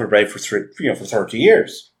stealing a loaf of bread for 30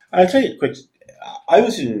 years. And I'll tell you quick, I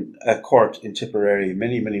was in a court in Tipperary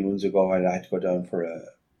many, many moons ago, and I had to go down for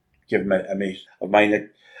give a mate of mine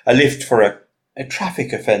a lift for a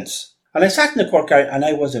traffic offence. And I sat in the court, and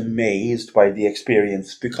I was amazed by the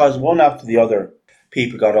experience, because one after the other,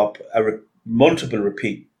 people got up, multiple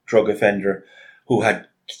repeat drug offender who had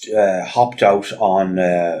hopped out on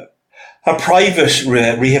a private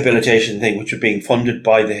rehabilitation thing, which was being funded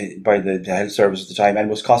by the health service at the time and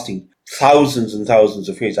was costing thousands and thousands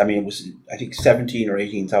of quid. I mean, it was, I think, 17 or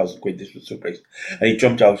 18,000 quid. This was so crazy. And he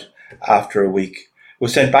jumped out after a week,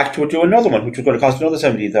 was sent back to do another one, which was going to cost another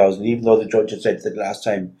 17,000, even though the judge had said that last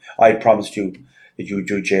time I promised you that you would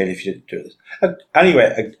do jail if you didn't do this.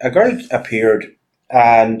 Anyway, a girl appeared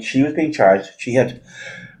and she was being charged. She had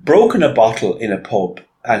broken a bottle in a pub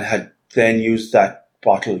and had then used that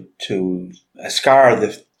bottle to scar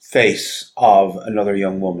the face of another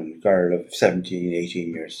young woman, girl of 17,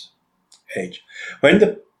 18 years age. When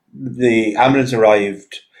the ambulance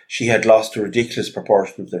arrived, she had lost a ridiculous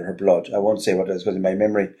proportion of her blood. I won't say what it is, because in my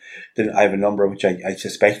memory, then I have a number which I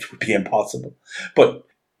suspect would be impossible. But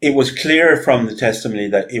it was clear from the testimony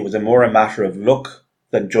that it was more a matter of luck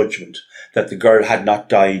than judgment that the girl had not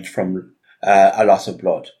died from a loss of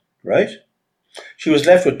blood, right? She was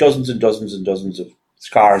left with dozens and dozens and dozens of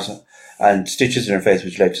scars and stitches in her face,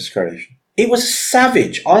 which led to scoriation. It was a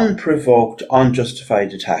savage, unprovoked,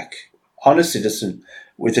 unjustified attack on a citizen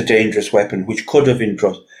with a dangerous weapon, which could have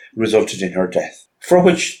resulted in her death, for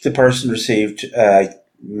which the person received,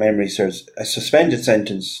 memory serves, a suspended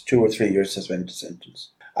sentence, 2 or 3 years suspended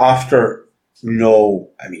sentence. After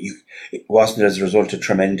it wasn't as a result of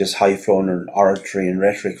tremendous high-flown oratory and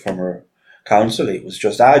rhetoric from her counsel. It was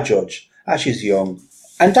just, judge, she's young.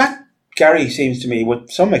 And that, Gary, seems to me,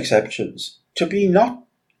 with some exceptions, to be not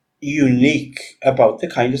unique about the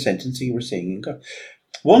kind of sentencing we're seeing.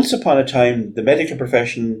 Once upon a time, the medical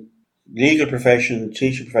profession, legal profession,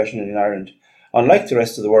 teaching profession in Ireland, unlike the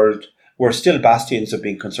rest of the world, were still bastions of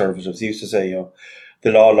being conservative. They used to say,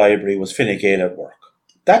 the law library was Fine Gael at work.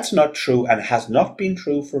 That's not true and has not been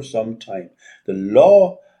true for some time. The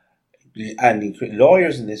law and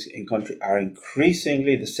lawyers in this country are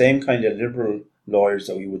increasingly the same kind of liberal lawyers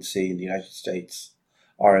that we would see in the United States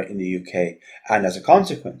or in the UK. And as a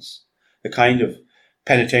consequence, the kind of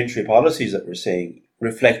penitentiary policies that we're seeing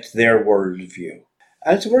reflect their worldview.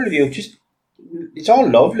 And it's a worldview it's all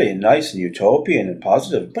lovely and nice and utopian and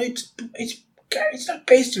positive, but it's not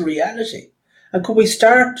based in reality. And could we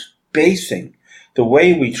start basing the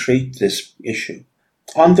way we treat this issue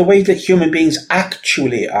on the way that human beings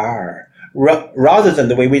actually are, rather than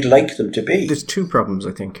the way we'd like them to be? There's 2 problems,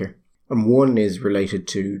 I think, here. And one is related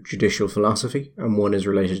to judicial philosophy, and one is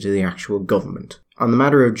related to the actual government. On the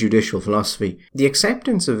matter of judicial philosophy, the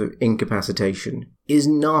acceptance of incapacitation is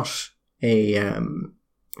not a,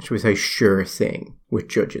 shall we say, sure thing with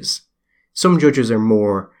judges. Some judges are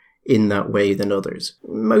more in that way than others.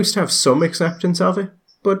 Most have some acceptance of it,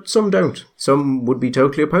 but some don't. Some would be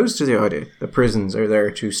totally opposed to the idea that prisons are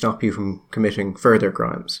there to stop you from committing further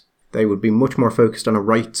crimes. They would be much more focused on a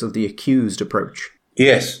rights of the accused approach.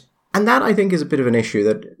 Yes. And that, I think, is a bit of an issue,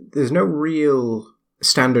 that there's no real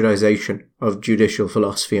standardisation of judicial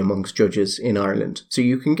philosophy amongst judges in Ireland. So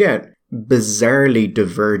you can get bizarrely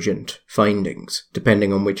divergent findings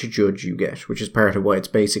depending on which judge you get, which is part of why it's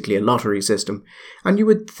basically a lottery system. And you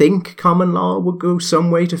would think common law would go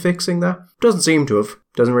some way to fixing that. Doesn't seem to have.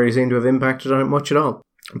 Doesn't really seem to have impacted on it much at all.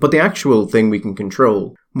 But the actual thing we can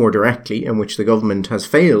control more directly, and which the government has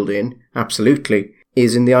failed in, absolutely,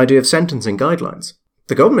 is in the idea of sentencing guidelines.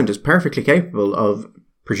 The government is perfectly capable of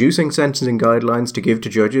producing sentencing guidelines to give to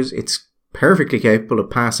judges. It's perfectly capable of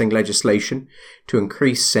passing legislation to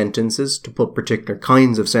increase sentences, to put particular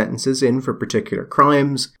kinds of sentences in for particular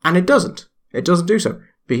crimes, and it doesn't. It doesn't do so.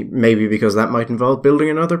 Maybe because that might involve building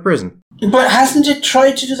another prison. But hasn't it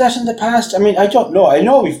tried to do that in the past? I mean, I don't know. I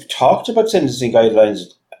know we've talked about sentencing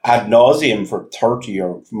guidelines ad nauseum for 30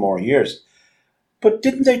 or more years. But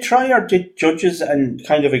didn't they try, or did judges and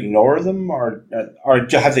kind of ignore them, or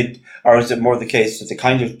have they, or is it more the case that the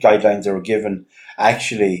kind of guidelines they were given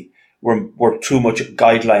actually were too much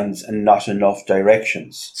guidelines and not enough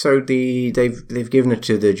directions? So they've given it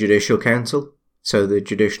to the Judicial Council. So the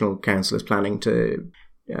Judicial Council is planning to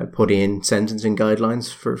put in sentencing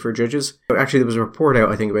guidelines for judges. Actually, there was a report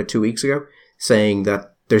out, I think, about 2 weeks ago, saying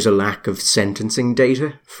that there's a lack of sentencing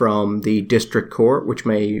data from the district court, which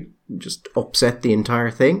may just upset the entire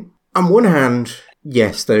thing. On one hand,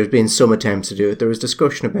 yes, there's been some attempts to do it. There was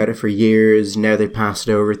discussion about it for years. Now they passed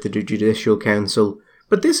it over to the Judicial Council.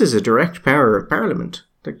 But this is a direct power of Parliament.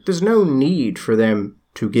 There's no need for them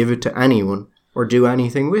to give it to anyone or do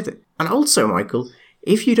anything with it. And also, Michael,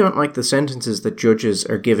 if you don't like the sentences that judges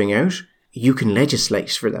are giving out, you can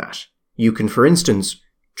legislate for that. You can, for instance,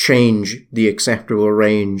 change the acceptable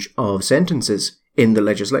range of sentences in the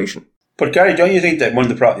legislation. But Gary, don't you think that one of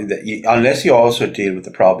the problems, that unless you also deal with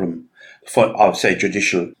the problem of, say,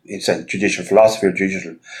 judicial philosophy or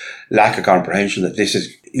judicial lack of comprehension, that this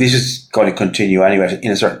is going to continue anyway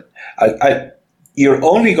in a certain, you're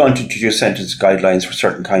only going to introduce sentence guidelines for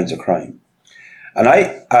certain kinds of crime. And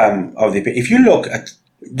if you look at,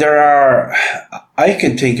 I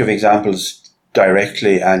can think of examples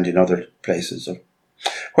directly and in other places of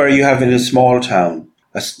where you have in a small town,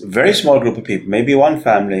 a very small group of people, maybe one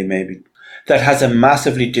family, maybe, that has a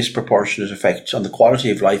massively disproportionate effect on the quality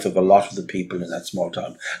of life of a lot of the people in that small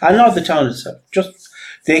town. And not the town itself. Just,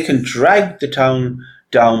 they can drag the town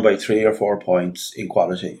down by 3 or 4 points in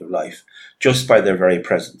quality of life just by their very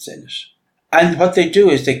presence in it. And what they do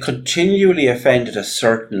is they continually offend at a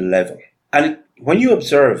certain level. And when you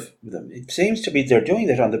observe them, it seems to be they're doing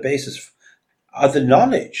that on the basis of the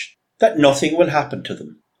knowledge that nothing will happen to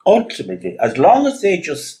them. Ultimately, as long as they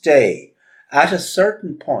just stay at a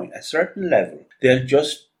certain point, a certain level, they'll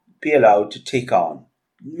just be allowed to tick on.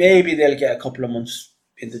 Maybe they'll get a couple of months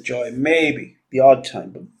in the joy, maybe the odd time,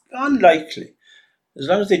 but unlikely. As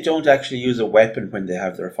long as they don't actually use a weapon when they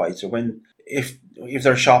have their fights, or when if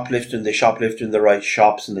they're shoplifting, they shoplift in the right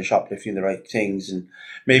shops and they shoplifting the right things, and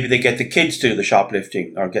maybe they get the kids to do the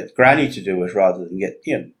shoplifting or get granny to do it rather than get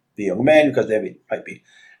the young men because they might be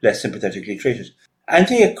less sympathetically treated, and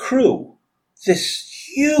they accrue this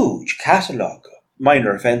huge catalogue of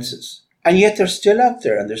minor offences, and yet they're still out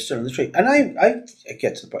there and they're still in the street. And I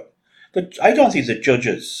get to the point that I don't think the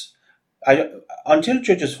judges, until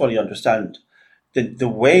judges fully understand the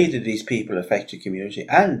way that these people affect the community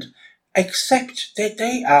and accept that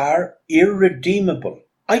they are irredeemable.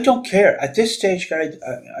 I don't care. At this stage, Gary,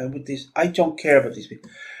 I don't care about these people.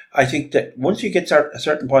 I think that once you get to a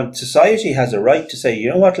certain point, society has a right to say, you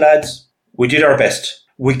know what, lads, we did our best.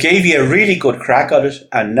 We gave you a really good crack at it,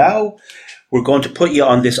 and now we're going to put you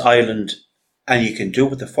on this island, and you can do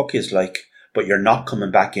what the fuck you like, but you're not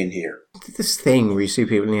coming back in here. This thing where you see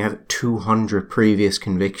people and you have 200 previous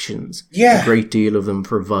convictions. Yeah. A great deal of them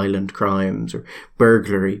for violent crimes or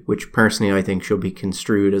burglary, which personally I think should be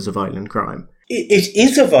construed as a violent crime. It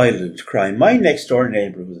is a violent crime. My next door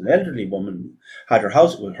neighbour was an elderly woman, had her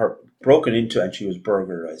house with her broken into and she was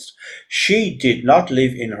burglarised. She did not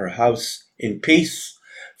live in her house in peace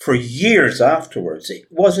for years afterwards. It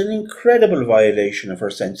was an incredible violation of her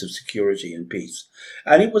sense of security and peace.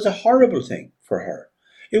 And it was a horrible thing for her.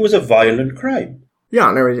 It was a violent crime. Yeah,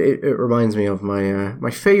 no, it reminds me of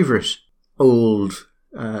my favourite old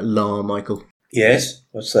law, Michael. Yes?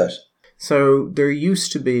 What's that? So there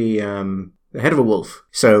used to be the head of a wolf.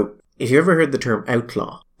 So if you ever heard the term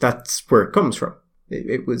outlaw, that's where it comes from.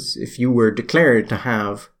 It was if you were declared to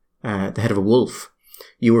have the head of a wolf,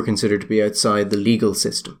 you were considered to be outside the legal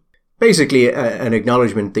system. Basically, an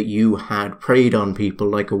acknowledgement that you had preyed on people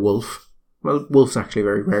like a wolf. Well, wolves actually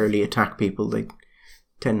very rarely attack people. They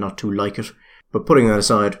tend not to like it. But putting that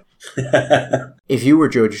aside, if you were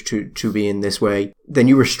judged to be in this way, then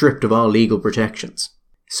you were stripped of all legal protections.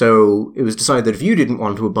 So it was decided that if you didn't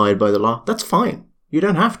want to abide by the law, that's fine. You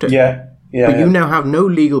don't have to. Yeah. But you now have no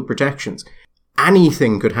legal protections.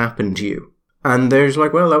 Anything could happen to you. And there's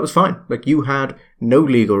like, well, that was fine. Like, you had no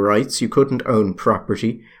legal rights. You couldn't own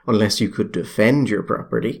property unless you could defend your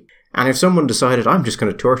property. And if someone decided, I'm just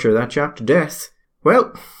going to torture that chap to death,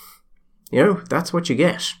 well, that's what you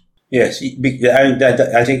get. Yes,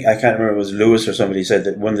 I think, I can't remember, it was Lewis or somebody said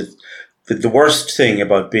that one of the worst thing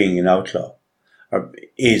about being an outlaw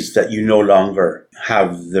is that you no longer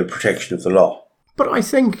have the protection of the law. But I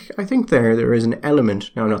think there is an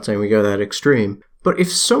element, now I'm not saying we go that extreme, but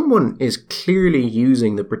if someone is clearly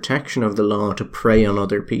using the protection of the law to prey on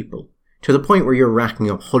other people, to the point where you're racking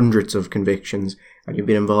up hundreds of convictions and you've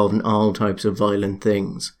been involved in all types of violent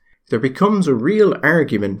things, there becomes a real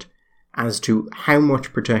argument as to how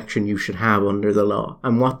much protection you should have under the law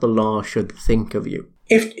and what the law should think of you.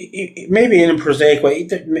 If maybe in a prosaic way,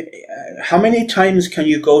 how many times can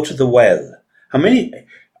you go to the well? How many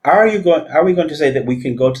are we going to say that we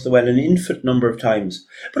can go to the well an infinite number of times?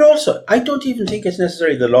 But also, I don't even think it's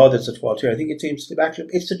necessarily the law that's at fault here. I think it seems to be actually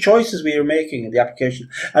it's the choices we are making in the application,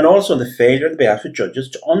 and also the failure on behalf of judges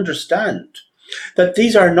to understand that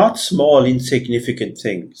these are not small, insignificant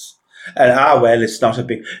things. And well, it's not a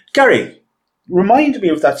big. Gary, remind me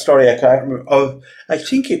of that story. I can't remember. I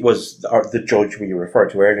think it was the judge we referred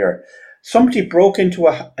to earlier. Somebody broke into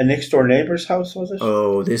a next door neighbour's house, was it?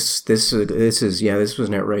 Oh, this was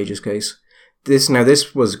an outrageous case. This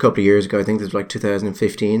was a couple of years ago. I think this was like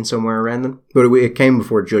 2015, somewhere around then. But it came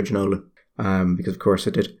before Judge Nolan, because of course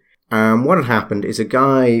it did. What had happened is a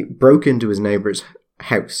guy broke into his neighbour's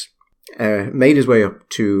house, made his way up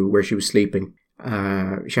to where she was sleeping.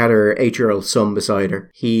 She had her 8-year-old son beside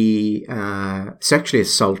her. He sexually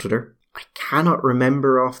assaulted her. I cannot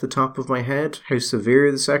remember off the top of my head how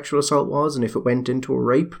severe the sexual assault was and if it went into a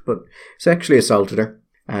rape, but sexually assaulted her.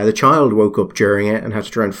 The child woke up during it and had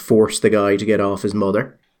to try and force the guy to get off his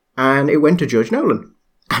mother. And it went to Judge Nolan.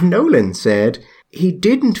 And Nolan said he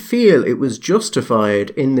didn't feel it was justified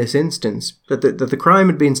in this instance, that the crime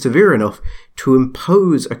had been severe enough to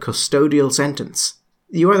impose a custodial sentence.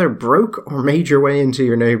 You either broke or made your way into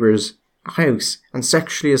your neighbour's house and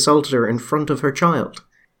sexually assaulted her in front of her child.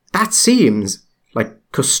 That seems like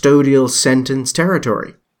custodial sentence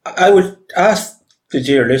territory. I would ask the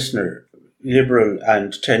dear listener, liberal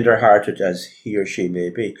and tender-hearted as he or she may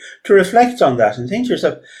be, to reflect on that and think to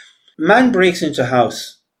yourself, man breaks into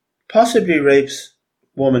house, possibly rapes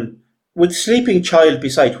woman, with sleeping child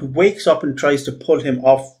beside, who wakes up and tries to pull him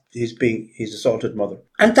off his assaulted mother.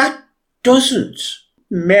 And that doesn't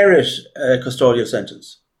merit a custodial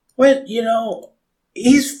sentence. Well,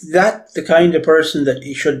 is that the kind of person that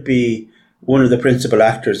he should be one of the principal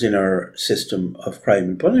actors in our system of crime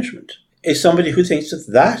and punishment? is somebody who thinks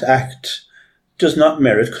that that act does not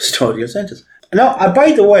merit custodial sentence. Now,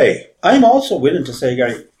 by the way, I'm also willing to say,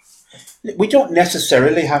 Gary, we don't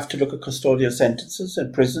necessarily have to look at custodial sentences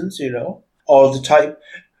in prisons, all the time.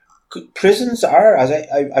 Prisons are, as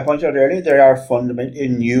I pointed out earlier, they are fundamentally a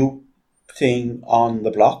new thing on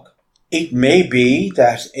the block. It may be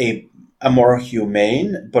that a more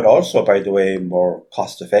humane, but also, by the way, more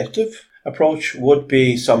cost-effective approach would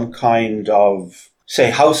be some kind of,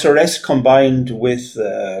 say, house arrest combined with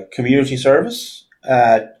community service,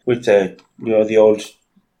 with the old,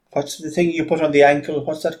 what's the thing you put on the ankle?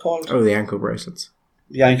 What's that called? Oh, the ankle bracelets.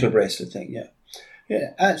 The ankle bracelet thing, yeah.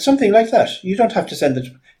 Yeah, something like that. You don't have to send it.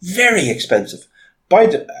 Very expensive.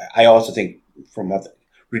 I also think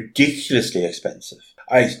ridiculously expensive.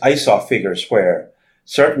 I saw figures where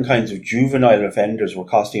certain kinds of juvenile offenders were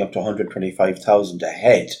costing up to $125,000 a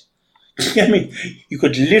head. I mean, you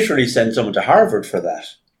could literally send someone to Harvard for that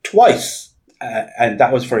twice, and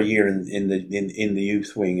that was for a year in the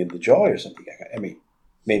youth wing in the Joy or something like that. I mean,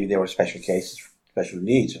 maybe there were special cases, special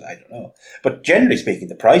needs, I don't know. But generally speaking,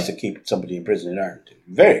 the price of keeping somebody in prison in Ireland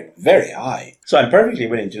is very, very high. So I'm perfectly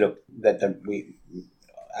willing to look at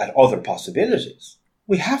other possibilities.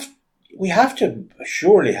 We have to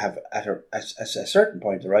surely have at a certain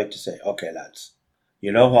point the right to say, okay, lads,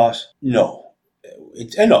 you know what? No,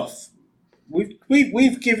 it's enough.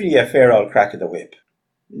 We've given you a fair old crack of the whip.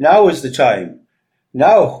 Now is the time.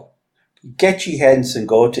 Now, get ye hence and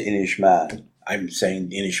go to Inishmaan. I'm saying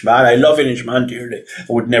Inishmaan. I love Inishmaan dearly. I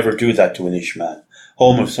would never do that to Inishmaan,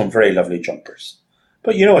 home of some very lovely jumpers.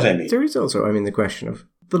 But you know what I mean. There is also, the question of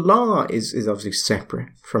the law is obviously separate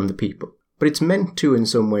from the people, but it's meant to in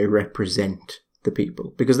some way represent the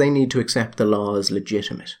people because they need to accept the law as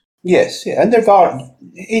legitimate. Yes, yeah, and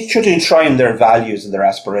it should enshrine their values and their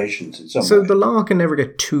aspirations in some way. So the law can never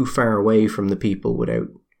get too far away from the people without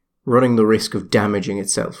running the risk of damaging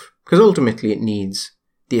itself, because ultimately it needs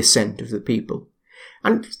the assent of the people.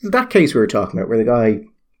 And that case we were talking about, where the guy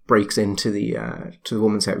breaks into the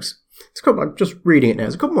woman's house, I'm just reading it now.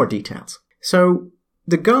 There's a couple more details. So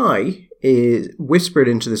the guy is whispered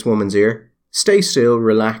into this woman's ear, "Stay still,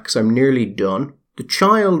 relax, I'm nearly done." The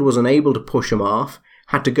child was unable to push him off,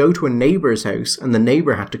 had to go to a neighbour's house, and the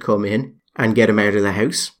neighbour had to come in and get him out of the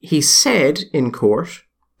house. He said in court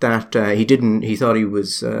that he thought he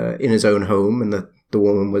was in his own home and that the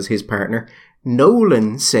woman was his partner.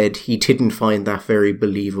 Nolan said he didn't find that very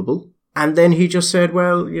believable. And then he just said,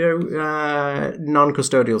 well,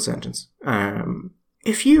 non-custodial sentence.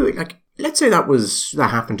 If you, let's say that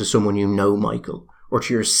happened to someone you know, Michael, or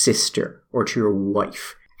to your sister, or to your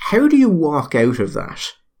wife. How do you walk out of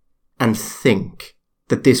that and think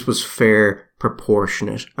that this was fair,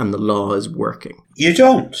 proportionate, and the law is working? You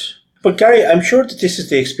don't. But Gary, I'm sure that this is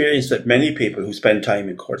the experience that many people who spend time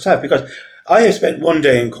in courts have, because I have spent one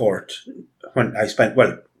day in court when I spent,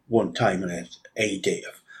 one time and a day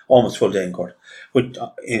of almost full day in court,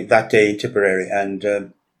 in that day in Tipperary,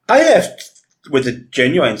 and I left with a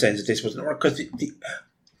genuine sense that this wasn't work, because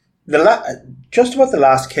just about the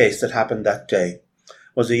last case that happened that day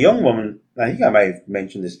was a young woman, I think I might have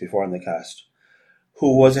mentioned this before in the cast,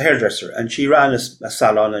 who was a hairdresser, and she ran a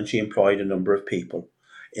salon and she employed a number of people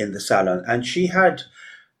in the salon, and she had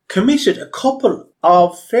committed a couple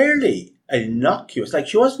of fairly innocuous,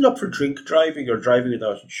 she wasn't up for drink driving or driving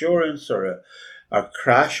without insurance or a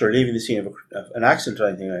crash or leaving the scene of an accident or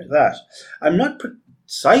anything like that. I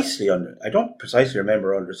don't precisely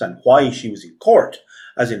remember or understand why she was in court,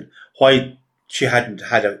 as in why she hadn't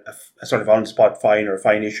had a sort of on-spot fine or a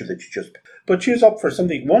fine issue that but she was up for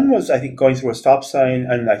something. One was, I think, going through a stop sign,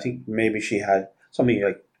 and I think maybe she had something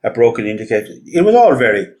like a broken indicator. It was all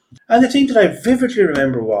and the thing that I vividly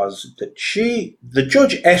remember was that the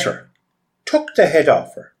judge ate her, took the head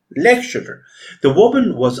off her, lectured her. The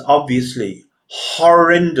woman was obviously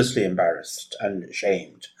horrendously embarrassed and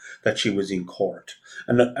ashamed that she was in court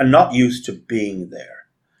and not used to being there.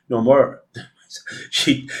 No more.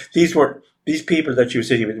 These people that she was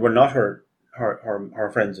sitting with were not her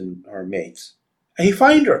friends and her mates. And he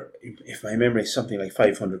fined her, if my memory is something like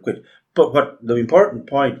 500 quid. But what the important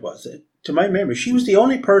point was, to my memory, she was the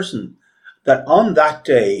only person that on that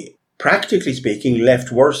day, practically speaking,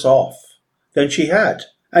 left worse off than she had.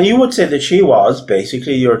 And you would say that she was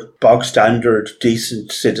basically your bog standard,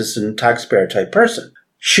 decent citizen, taxpayer type person.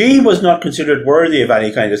 She was not considered worthy of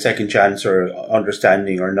any kind of second chance or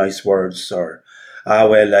understanding or nice words or,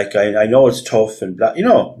 I know it's tough and blah.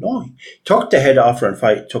 No, he took the head off her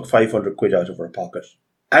and took 500 quid out of her pocket.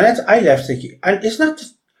 And I left thinking, and it's not,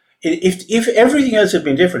 if everything else had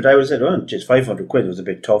been different, I would have said, just 500 quid was a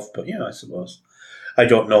bit tough, but I suppose. I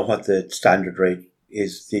don't know what the standard rate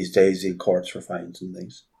is these days in courts for fines and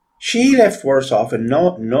things. She left worse off, and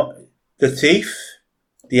the thief,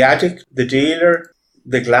 the addict, the dealer,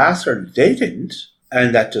 the glasser, they didn't.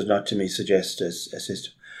 And that does not, to me, suggest a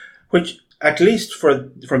system which, at least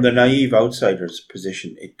from the naive outsider's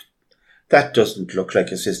position, that doesn't look like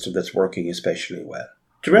a system that's working especially well.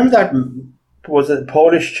 Do you remember that was a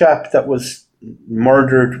Polish chap that was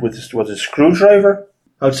murdered with a screwdriver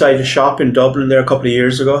outside a shop in Dublin there a couple of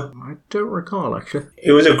years ago? I don't recall, actually.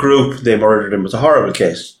 It was a group, they murdered him. It was a horrible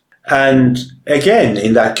case. And again,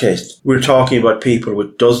 in that case, we're talking about people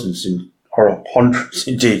with dozens or hundreds,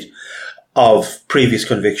 indeed, of previous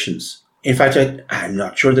convictions. In fact, I'm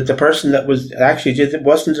not sure that the person that was actually did it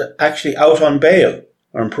wasn't actually out on bail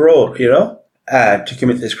or on parole, to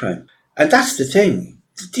commit this crime. And that's the thing.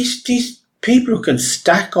 These people who can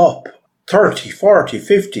stack up 30, 40,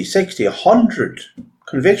 50, 60, 100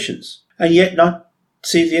 convictions and yet not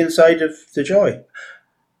see the inside of the joy.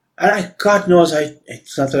 And God knows,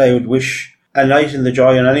 it's not that I would wish a night in the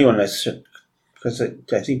joy on anyone, because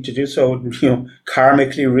I think to do so would,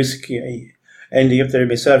 karmically risk ending up there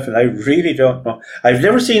myself, and I really don't know. I've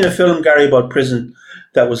never seen a film, Gary, about prison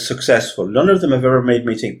that was successful. None of them have ever made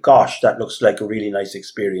me think, gosh, that looks like a really nice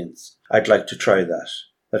experience. I'd like to try that.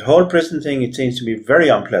 That whole prison thing, it seems to be very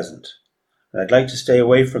unpleasant. And I'd like to stay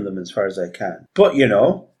away from them as far as I can. But,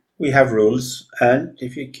 we have rules, and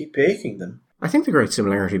if you keep breaking them. I think the great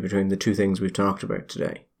similarity between the two things we've talked about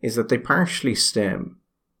today is that they partially stem.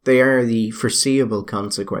 They are the foreseeable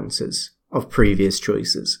consequences of previous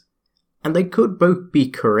choices. And they could both be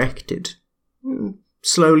corrected.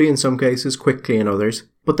 Slowly in some cases, quickly in others.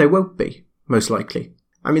 But they won't be, most likely.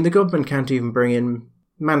 I mean, the government can't even bring in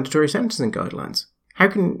mandatory sentencing guidelines. How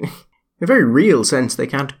can... in a very real sense, they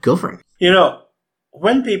can't govern.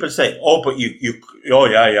 When people say, but you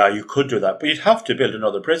could do that, but you'd have to build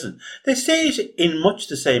another prison. They say it in much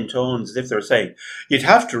the same tones as if they were saying, you'd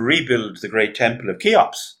have to rebuild the great temple of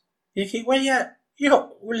Cheops. You think,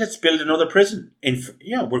 let's build another prison.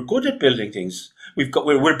 We're good at building things.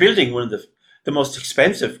 We're building one of the most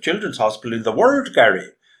expensive children's hospital in the world, Gary.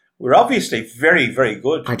 We're obviously very, very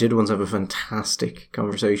good. I did once have a fantastic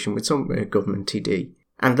conversation with some government TD,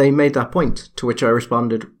 and they made that point, to which I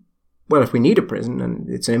responded, well, if we need a prison and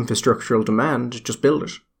it's an infrastructural demand, just build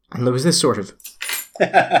it. And there was this sort of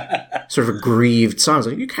aggrieved silence.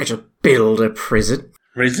 Like, you can't just build a prison.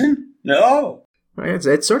 Prison? No.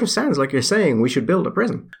 It sort of sounds like you're saying we should build a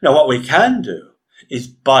prison. Now, what we can do is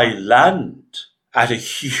buy land at a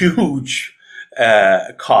huge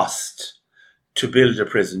cost to build a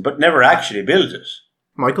prison, but never actually build it.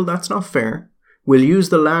 Michael, that's not fair. We'll use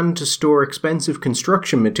the land to store expensive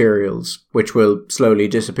construction materials, which will slowly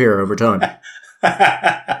disappear over time.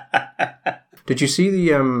 Did you see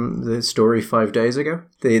the story 5 days ago?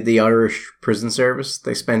 The Irish prison service,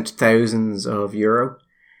 they spent thousands of euro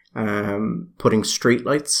putting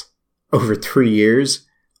streetlights over 3 years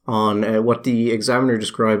on what the Examiner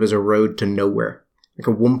described as a road to nowhere. Like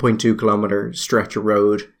a 1.2 kilometre stretch of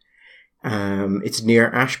road. It's near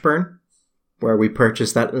Ashburn, where we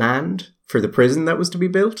purchased that land for the prison that was to be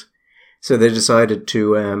built. So they decided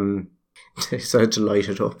to light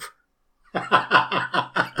it up.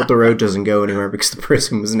 But the road doesn't go anywhere because the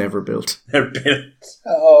prison was never built. They're built.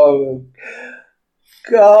 Oh,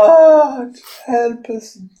 God, help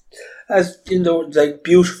us. As in the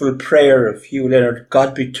beautiful prayer of Hugh Leonard,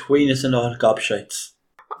 God between us and all gobshites.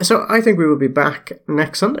 So I think we will be back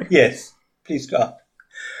next Sunday. Yes, please God.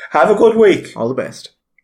 Have a good week. All the best.